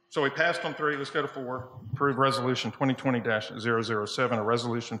 Anyways. So we passed on 3, let's go to 4. Approve resolution 2020-007, a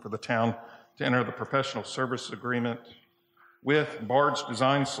resolution for the town to enter the professional service agreement with Bard's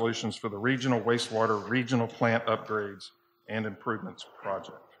Design Solutions for the regional wastewater regional plant upgrades and improvements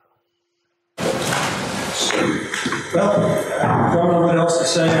project. Well, I don't know what else to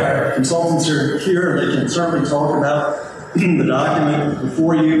say. Our consultants are here. They can certainly talk about the document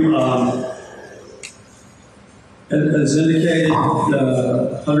before you. As indicated,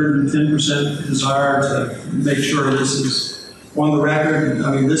 110% desire to make sure this is on the record.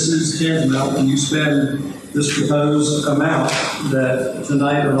 I mean, this is tantamount when you spend this proposed amount that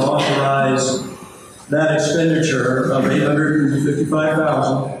tonight would authorize that expenditure of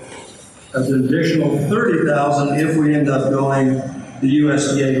 $855,000, an additional $30,000 if we end up going the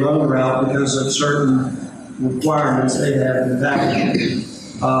USDA loan route because of certain requirements they have in the package.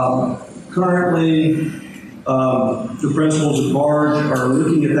 Currently, the principals at Bard are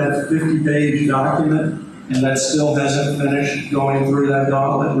looking at that 50-page document, and that still hasn't finished going through that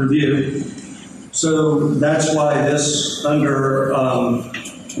gauntlet review. So that's why this, under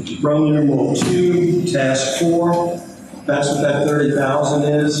Roman numeral 2, task 4, that's what that 30,000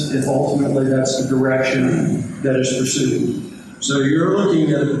 is, if ultimately that's the direction that is pursued. So you're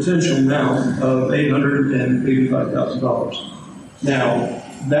looking at a potential amount of $885,000. Now,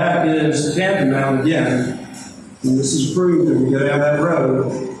 that is tantamount, again, when this is approved and we go down that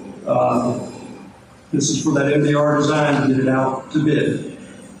road, This is for that MDR design to get it out to bid.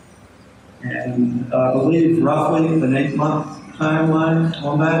 And I believe roughly an 8-month timeline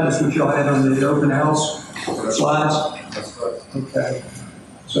on that. That's what y'all had on the open house slides. That's correct. Okay.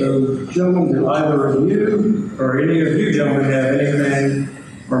 So, gentlemen, do either of you or any of you gentlemen have anything,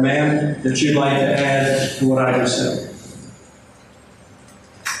 or ma'am, that you'd like to add to what I just said?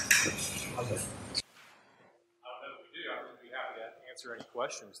 Answer any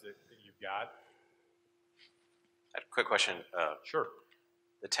questions that you've got. I have a quick question. Sure.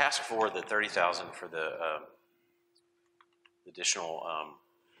 The task for the 30,000 for the additional,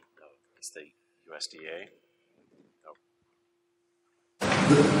 it's the USDA.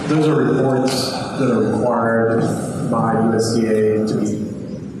 Those are reports that are required by USDA to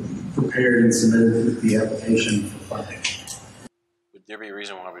be prepared and submitted with the application for funding. Would there be a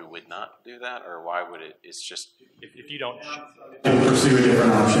reason why we would not do that, or why would it? It's just if you don't pursue a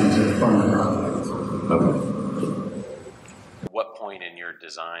different option to fund the project. Okay. At what point in your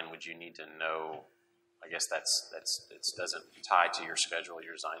design would you need to know? I guess it doesn't tie to your schedule,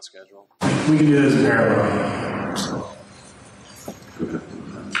 your design schedule. We can do this in parallel.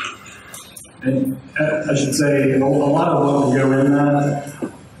 And I should say, a lot of what will go in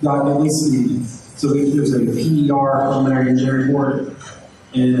that document, so there's a PER, preliminary engineering report,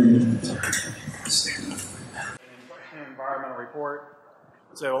 and an environmental report.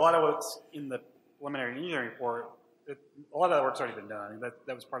 So a lot of what's in the preliminary engineering report, a lot of that work's already been done.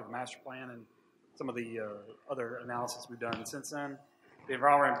 That was part of the master plan and some of the other analysis we've done since then. The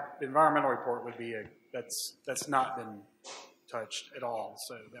environmental report would be that's not been touched at all.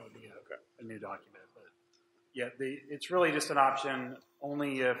 So that would be a new document. But yeah, it's really just an option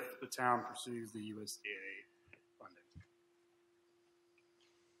only if the town pursues the USDA funding.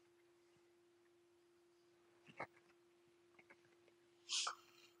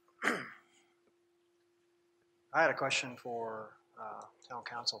 I had a question for town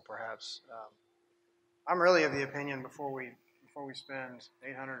council, perhaps. I'm really of the opinion before we spend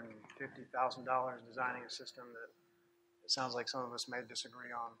 $850,000 designing a system that it sounds like some of us may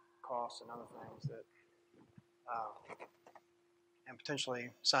disagree on costs and other things that, and potentially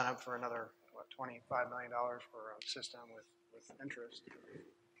sign up for another $25 million for a system with interest.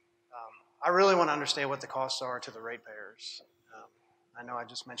 I really want to understand what the costs are to the ratepayers. I know I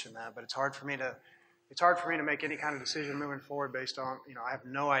just mentioned that, but it's hard for me to make any kind of decision moving forward based on, I have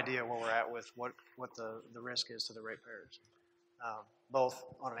no idea where we're at with what the risk is to the ratepayers, both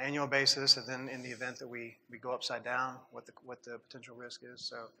on an annual basis and then in the event that we go upside down, what the potential risk is.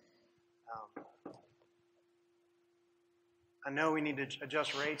 So I know we need to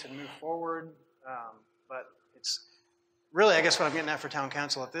adjust rates and move forward, but it's really, I guess what I'm getting at for town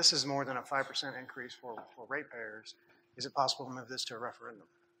council, if this is more than a 5% increase for ratepayers, is it possible to move this to a referendum?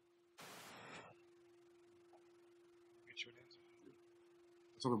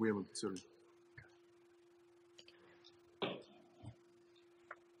 That's something we haven't considered.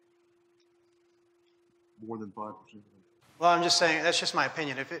 More than 5%. Well, I'm just saying, that's just my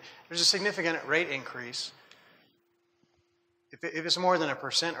opinion. If there's a significant rate increase, if it's more than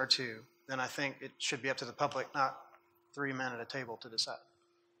 1% or 2%, then I think it should be up to the public, not 3 men at a table to decide,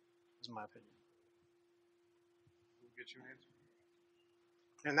 is my opinion. We'll get you an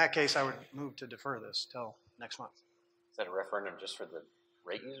answer. In that case, I would move to defer this till next month. Is that a referendum just for the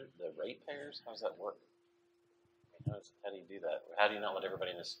ratepayers? How does that work? How do you do that? How do you not let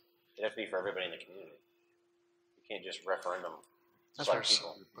everybody in this? It has to be for everybody in the community. You can't just referendum.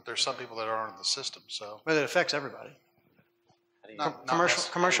 But there's some people that aren't in the system, so. But it affects everybody.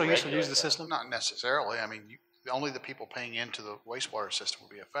 Commercial use would use the system? Not necessarily. I mean, only the people paying into the wastewater system will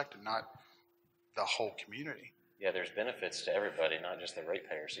be affected, not the whole community. Yeah, there's benefits to everybody, not just the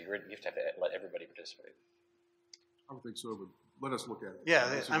ratepayers. So you have to let everybody participate. I would think so, but let us look at it.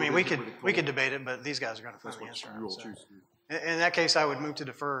 Yeah, I mean, we could debate it, but these guys are going to find the answer. You all choose to do. In that case, I would move to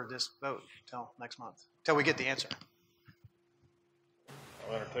defer this vote till next month, till we get the answer.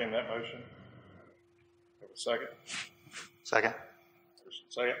 I'll entertain that motion. Have a second? Second. First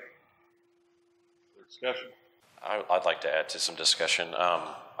and second. Discussion. I'd like to add to some discussion.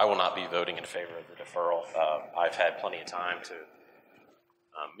 I will not be voting in favor of the deferral. I've had plenty of time to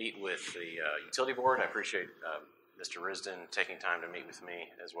meet with the utility board. I appreciate Mr. Risden taking time to meet with me,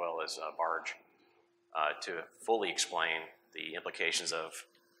 as well as Barge, to fully explain the implications of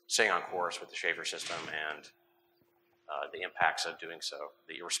staying on course with the Schaefer system and the impacts of doing so,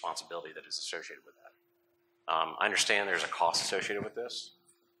 the irresponsibility that is associated with that. I understand there's a cost associated with this,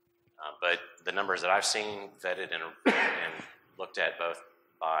 but the numbers that I've seen vetted and looked at both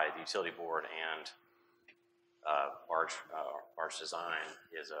by the utility board and barge design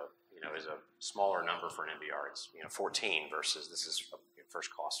is a smaller number for an MBR. It's 14 versus this is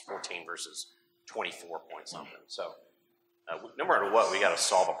first cost 14 versus 24 point something. So no matter what, we got to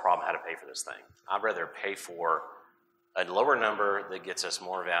solve a problem how to pay for this thing. I'd rather pay for a lower number that gets us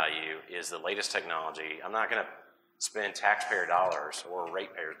more value, is the latest technology. I'm not going to spend taxpayer dollars or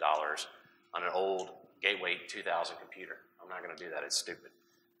ratepayer dollars on an old Gateway 2000 computer. I'm not going to do that. It's stupid.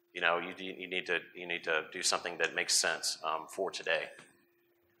 You need to do something that makes sense for today.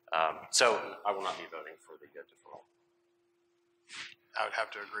 So I will not be voting for the deferral. I would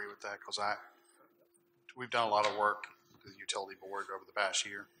have to agree with that because we've done a lot of work with the utility board over the past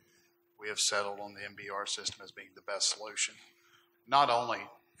year. We have settled on the MBR system as being the best solution, not only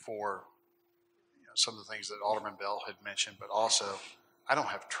for some of the things that Alderman Bell had mentioned, but also I don't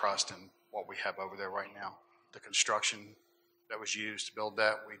have trust in what we have over there right now. The construction that was used to build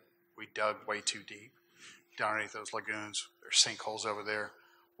that, we dug way too deep down underneath those lagoons. There's sinkholes over there.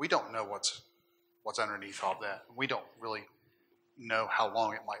 We don't know what's underneath all that. We don't really know how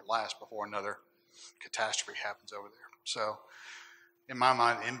long it might last before another catastrophe happens over there. So in my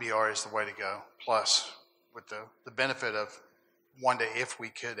mind, MBR is the way to go. Plus, with the benefit of one day, if we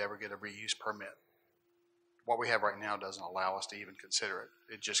could ever get a reuse permit, what we have right now doesn't allow us to even consider it.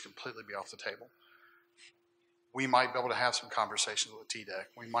 It'd just completely be off the table. We might be able to have some conversations with TDEC.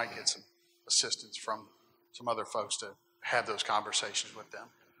 We might get some assistance from some other folks to have those conversations with them,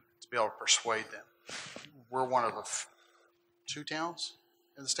 to be able to persuade them. We're one of the 2 towns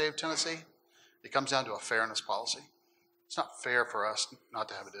in the state of Tennessee. It comes down to a fairness policy. It's not fair for us not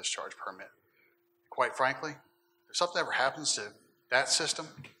to have a discharge permit. Quite frankly, if something ever happens to that system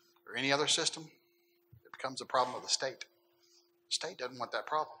or any other system, it becomes a problem of the state. The state doesn't want that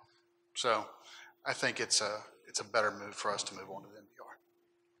problem. So I think it's a better move for us to move on to the MBR.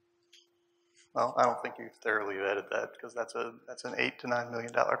 Well, I don't think you've thoroughly vetted that because that's an $8 to $9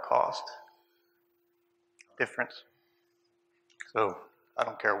 million cost difference. So I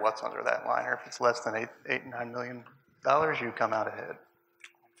don't care what's under that liner. If it's less than $8 and $9 million, you come out ahead.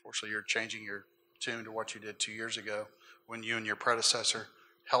 Unfortunately, you're changing your tune to what you did 2 years ago when you and your predecessor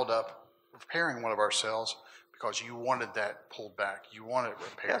held up repairing one of our cells because you wanted that pulled back. You wanted it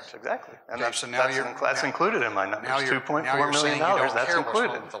repaired. Yes, exactly. And okay, so now that's included in my numbers. $2.4 million. That's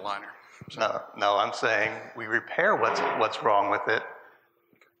included. With the liner. So. No, I'm saying we repair what's wrong with it,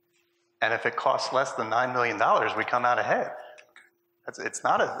 and if it costs less than $9 million, we come out ahead. That's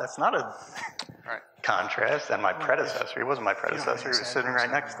not a right. contrast. And my predecessor, he wasn't my predecessor. He was sitting right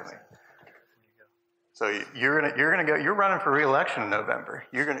next to me. So you're running for re-election in November.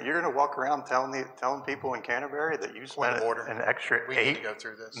 You're gonna walk around telling people in Canterbury that you spent an extra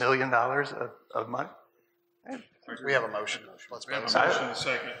 $8 million of money. We have a motion. We have a motion and a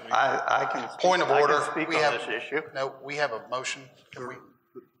second. I can point of order. Speak on this issue. No, we have a motion. Can we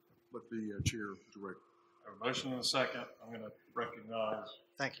let the chair direct? I have a motion and a second. I'm going to recognize.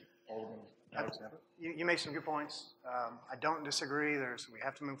 Thank you. Alderman Alexander. You made some good points. I don't disagree. We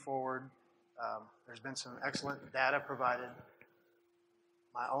have to move forward. There's been some excellent data provided.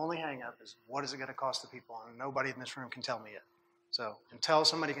 My only hang-up is what is it going to cost the people? And nobody in this room can tell me it. So until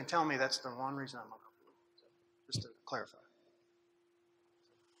somebody can tell me, that's the one reason I'm uncomfortable. So just to clarify.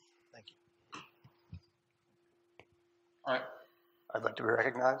 Thank you. All right. I'd like to be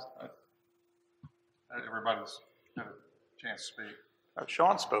recognized. Everybody's had a chance to speak.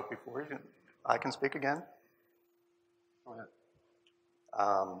 Sean spoke before. I can speak again. Go ahead.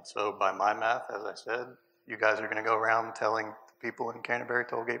 So by my math, as I said, you guys are going to go around telling people in Canterbury,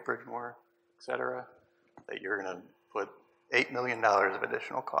 Tollgate, Bridgemore, et cetera, that you're going to put $8 million of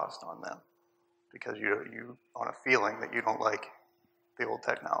additional cost on them because you on a feeling that you don't like the old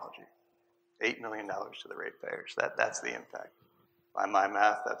technology. $8 million to the ratepayers. That's the impact. By my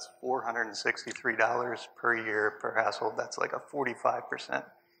math, that's $463 per year per household. That's like a 45%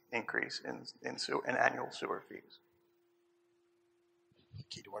 increase in annual sewer fees.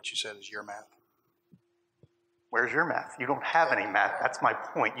 Key to what you said is your math. Where's your math? You don't have any math. That's my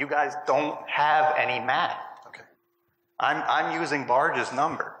point. You guys don't have any math. Okay. I'm using Barge's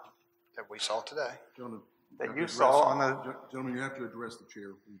number. That we saw today. Gentlemen, that you saw on the... Gentlemen, you have to address the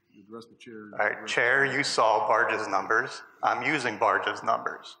chair. You address the chair. All right, Chair, you saw Barge's numbers. I'm using Barge's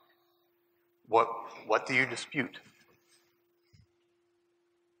numbers. What do you dispute?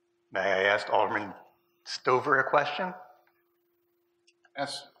 May I ask Alderman Stover a question?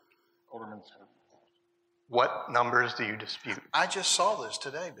 Ask Alderman Stover. What numbers do you dispute? I just saw this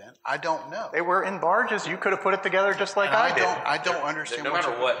today, Ben. I don't know. They were in Barge's. You could have put it together just like I did. I don't understand. No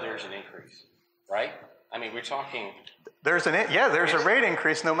matter what, there's an increase, right? I mean, we're talking. There's a rate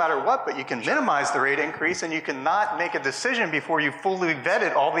increase no matter what, but you can minimize the rate increase and you cannot make a decision before you fully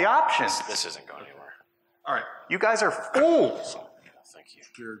vetted all the options. This isn't going anywhere. All right. You guys are fools. Thank you.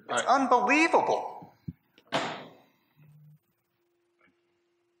 It's unbelievable.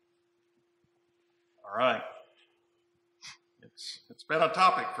 All right. It's been a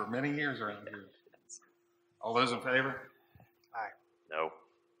topic for many years around here. All those in favor? Aye. No.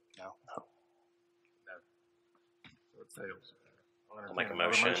 No. So it fails. I'll make a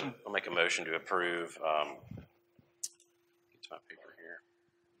motion. I'll make a motion to approve. Get to my paper here.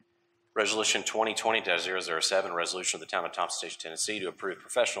 Resolution 2020-007, resolution of the Town of Thompson Station, Tennessee, to approve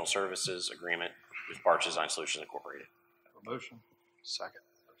professional services agreement with Barge Design Solutions Incorporated. Have a motion. Second.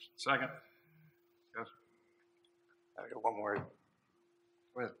 Second. Yes. I got one more.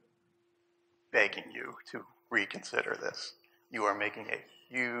 Go ahead. Begging you to reconsider this. You are making a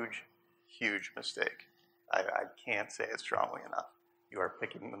huge, huge mistake. I can't say it strongly enough. You are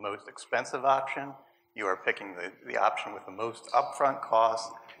picking the most expensive option. You are picking the option with the most upfront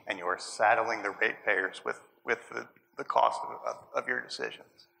cost, and you are saddling the ratepayers with the cost of your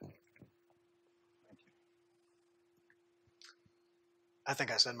decisions. I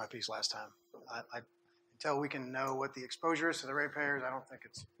think I said my piece last time. Until we can know what the exposure is to the ratepayers, I don't think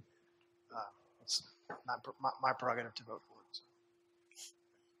it's not my prerogative to vote for it. So.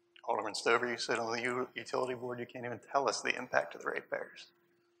 Alderman Stover, you sit on the utility board, you can't even tell us the impact of the ratepayers.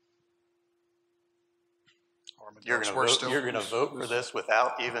 You're going to vote for this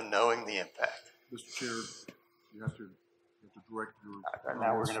without even knowing the impact. Mr. Chair, you have to direct your.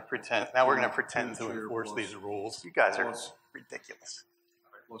 Now we're going to pretend. Now we're going to pretend to enforce these rules. You guys are ridiculous.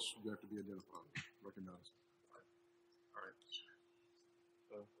 Plus, you have to be identified, recognized. All right.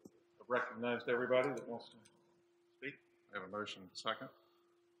 So I've recognized everybody that wants to speak. I have a motion. Second.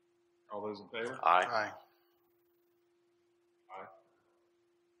 All those in favor? Aye. Aye. Aye.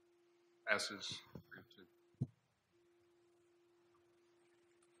 Passes 3-2.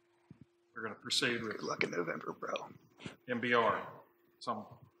 We're going to proceed with. Good luck in November, bro. MBR, some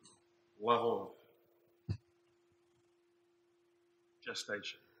level of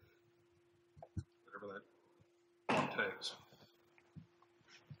gestation, whatever that one takes.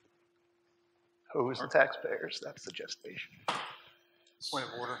 Who's the taxpayers? That's the gestation. Point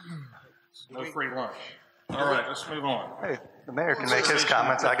of order. No free lunch. All right, let's move on. Hey, the mayor can make his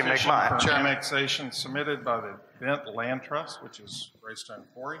comments, I can make mine. For annexation submitted by the Bent Land Trust, which is Greystone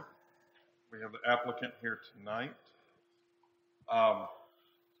Quarry. We have the applicant here tonight.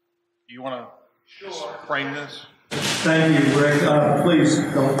 You want to frame this? Thank you, Rick. Please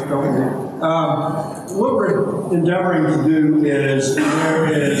don't leave. What we're endeavoring to do is there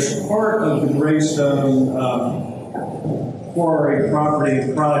is part of the Greystone Quarry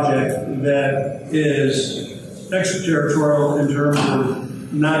property project that is extraterritorial in terms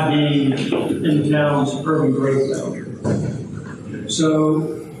of not being in the town's urban growth boundary.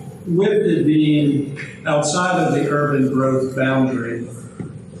 So, with it being outside of the urban growth boundary,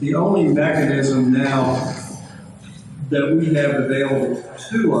 the only mechanism now that we have available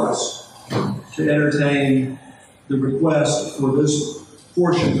to us to entertain the request for this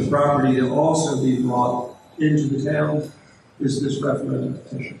portion of the property to also be brought into the town is this referendum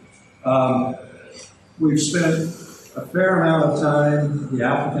petition. We've spent a fair amount of time, the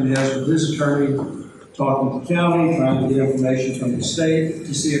applicant has with his attorney, talking to the county, trying to get information from the state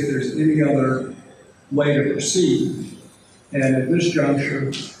to see if there's any other way to proceed. And at this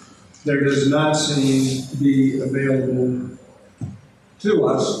juncture, there does not seem to be available to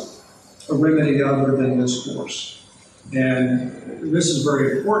us a remedy other than this course. And this is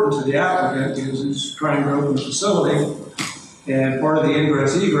very important to the applicant because he's trying to open a facility, and part of the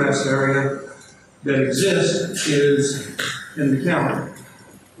ingress-egress area that exists is in the county.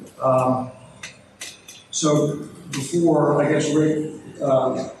 So before, I guess, Rick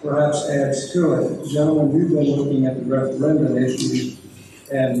perhaps adds to it, gentlemen, you've been looking at the referendum issue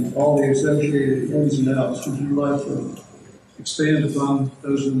and all the associated ins and outs. Would you like to expand upon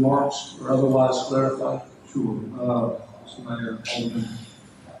those remarks or otherwise clarify? Sure. Mr. Mayor, Alderman.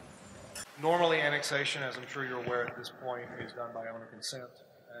 Normally, annexation, as I'm sure you're aware at this point, is done by owner consent.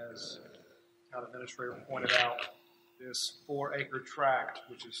 As town administrator pointed out, this 4-acre tract,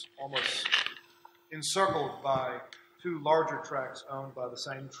 which is almost encircled by 2 larger tracts owned by the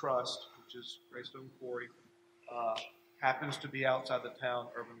same trust, which is Greystone Quarry, happens to be outside the town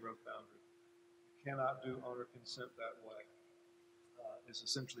urban growth boundary. You cannot do owner consent that way, is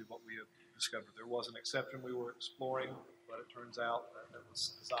essentially what we have discovered. There was an exception we were exploring, but it turns out that it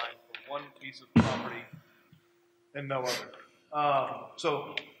was designed for one piece of property and no other.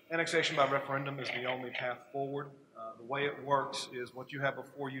 So Annexation by referendum is the only path forward. The way it works is what you have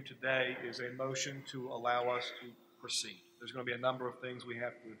before you today is a motion to allow us to proceed. There's going to be a number of things we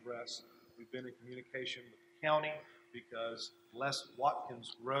have to address. We've been in communication with the county because Les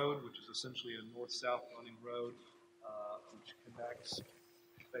Watkins Road, which is essentially a north-south running road, which connects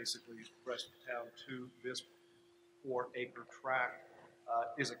basically the rest of town to this 4-acre tract,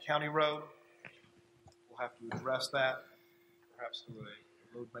 is a county road. We'll have to address that, perhaps through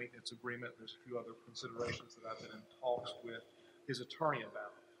a road maintenance agreement. There's a few other considerations that I've been in talks with his attorney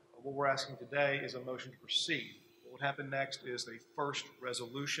about. But what we're asking today is a motion to proceed. What would happen next is the first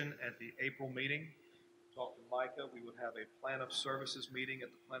resolution at the April meeting. Talk to Micah. We would have a plan of services meeting at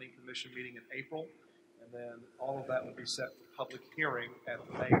the Planning Commission meeting in April, and then all of that would be set for public hearing at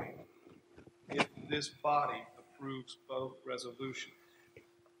the May meeting. If this body approves both resolutions,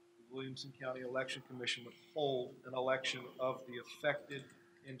 the Williamson County Election Commission would hold an election of the affected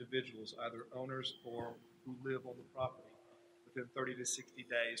individuals, either owners or who live on the property, within 30 to 60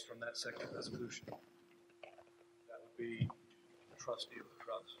 days from that second resolution. That would be the trustee of the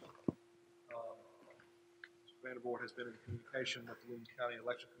trust. Mr. Vanderboard has been in communication with the Williamson County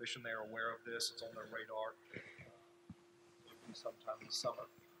Election Commission. They are aware of this. It's on their radar. It'll be sometime in the summer.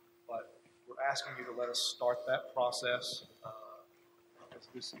 But we're asking you to let us start that process. Because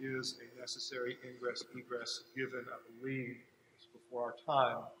this is a necessary ingress-egress given, I believe, before our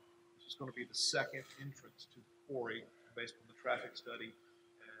time. This is going to be the second entrance to the quarry based on the traffic study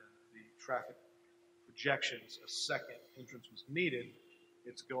and the traffic projections. A second entrance was needed.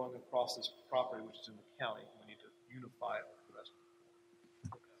 It's going across this property, which is in the county. We need to unify it with the rest of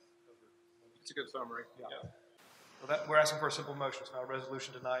it. It's a good summary. Yeah. So that, we're asking for a simple motion. It's not a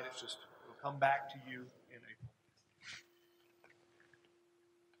resolution tonight. It's just, it'll come back to you in April.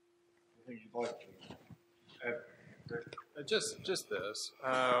 Anything you'd like to add? Just this.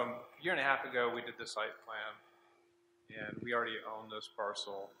 Year and a half ago, we did the site plan, and we already own this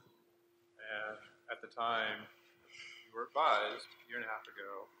parcel. And at the time, we were advised a year and a half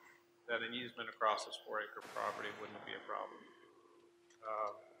ago that an easement across this 4-acre property wouldn't be a problem.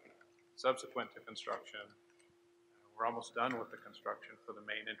 Subsequent to construction, we're almost done with the construction for the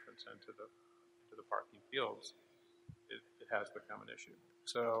main entrance into the parking fields. It has become an issue.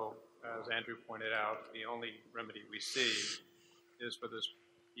 So, as Andrew pointed out, the only remedy we see is for this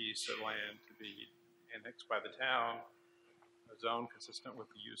piece of land to be annexed by the town, a zone consistent with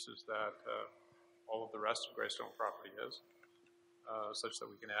the uses that all of the rest of Greystone property is, such that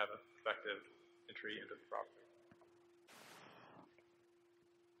we can have an effective entry into the property.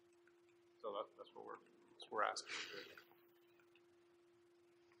 So that's what we're asking to do.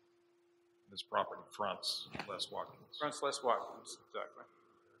 This property fronts Les Watkins. Fronts Les Watkins, exactly.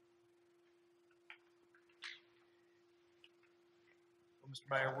 Well, Mr.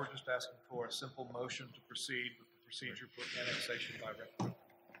 Mayor, we're just asking for a simple motion to proceed with the procedure for annexation by referendum.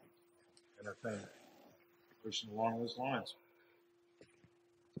 Entertain a motion along those lines.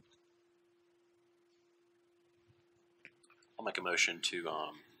 I'll make a motion to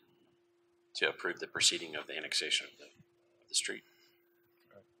approve the proceeding of the annexation of the street.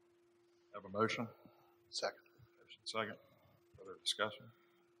 Okay. Have a motion? Second. Motion second. Further discussion?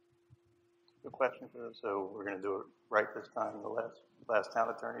 Good question for this. So we're going to do it right this time. The last town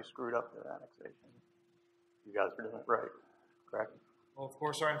attorney screwed up the annexation. You guys are doing it right, correct? Well, of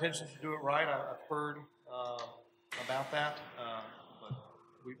course, our intention is to do it right. I've heard about that, but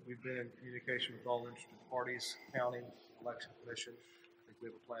we've been in communication with all interested parties, county, election commission. I think we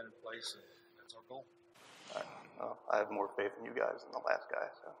have a plan in place, and that's our goal. All right. Well, I have more faith in you guys than the last guy.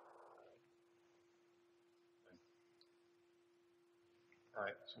 So. All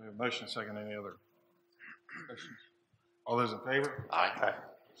right. So we have a motion second. Any other questions? All those in favor? Aye.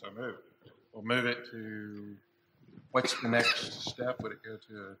 So moved. We'll move it to, what's the next step? Would it go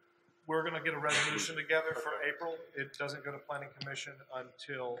to? We're going to get a resolution together for April. It doesn't go to Planning Commission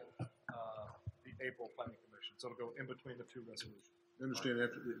until the April Planning Commission. So it'll go in between the two resolutions. I understand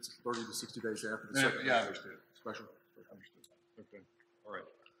after, it's 30 to 60 days after the Yeah, second. yeah, I understood. Special. Understood. Okay. All right.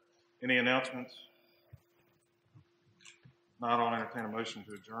 Any announcements? Not, I'll entertain a motion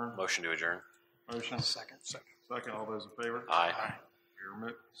to adjourn. Motion to adjourn. Motion. Second. Second. All those in favor? Aye.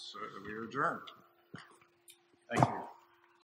 We are adjourned. Thank you.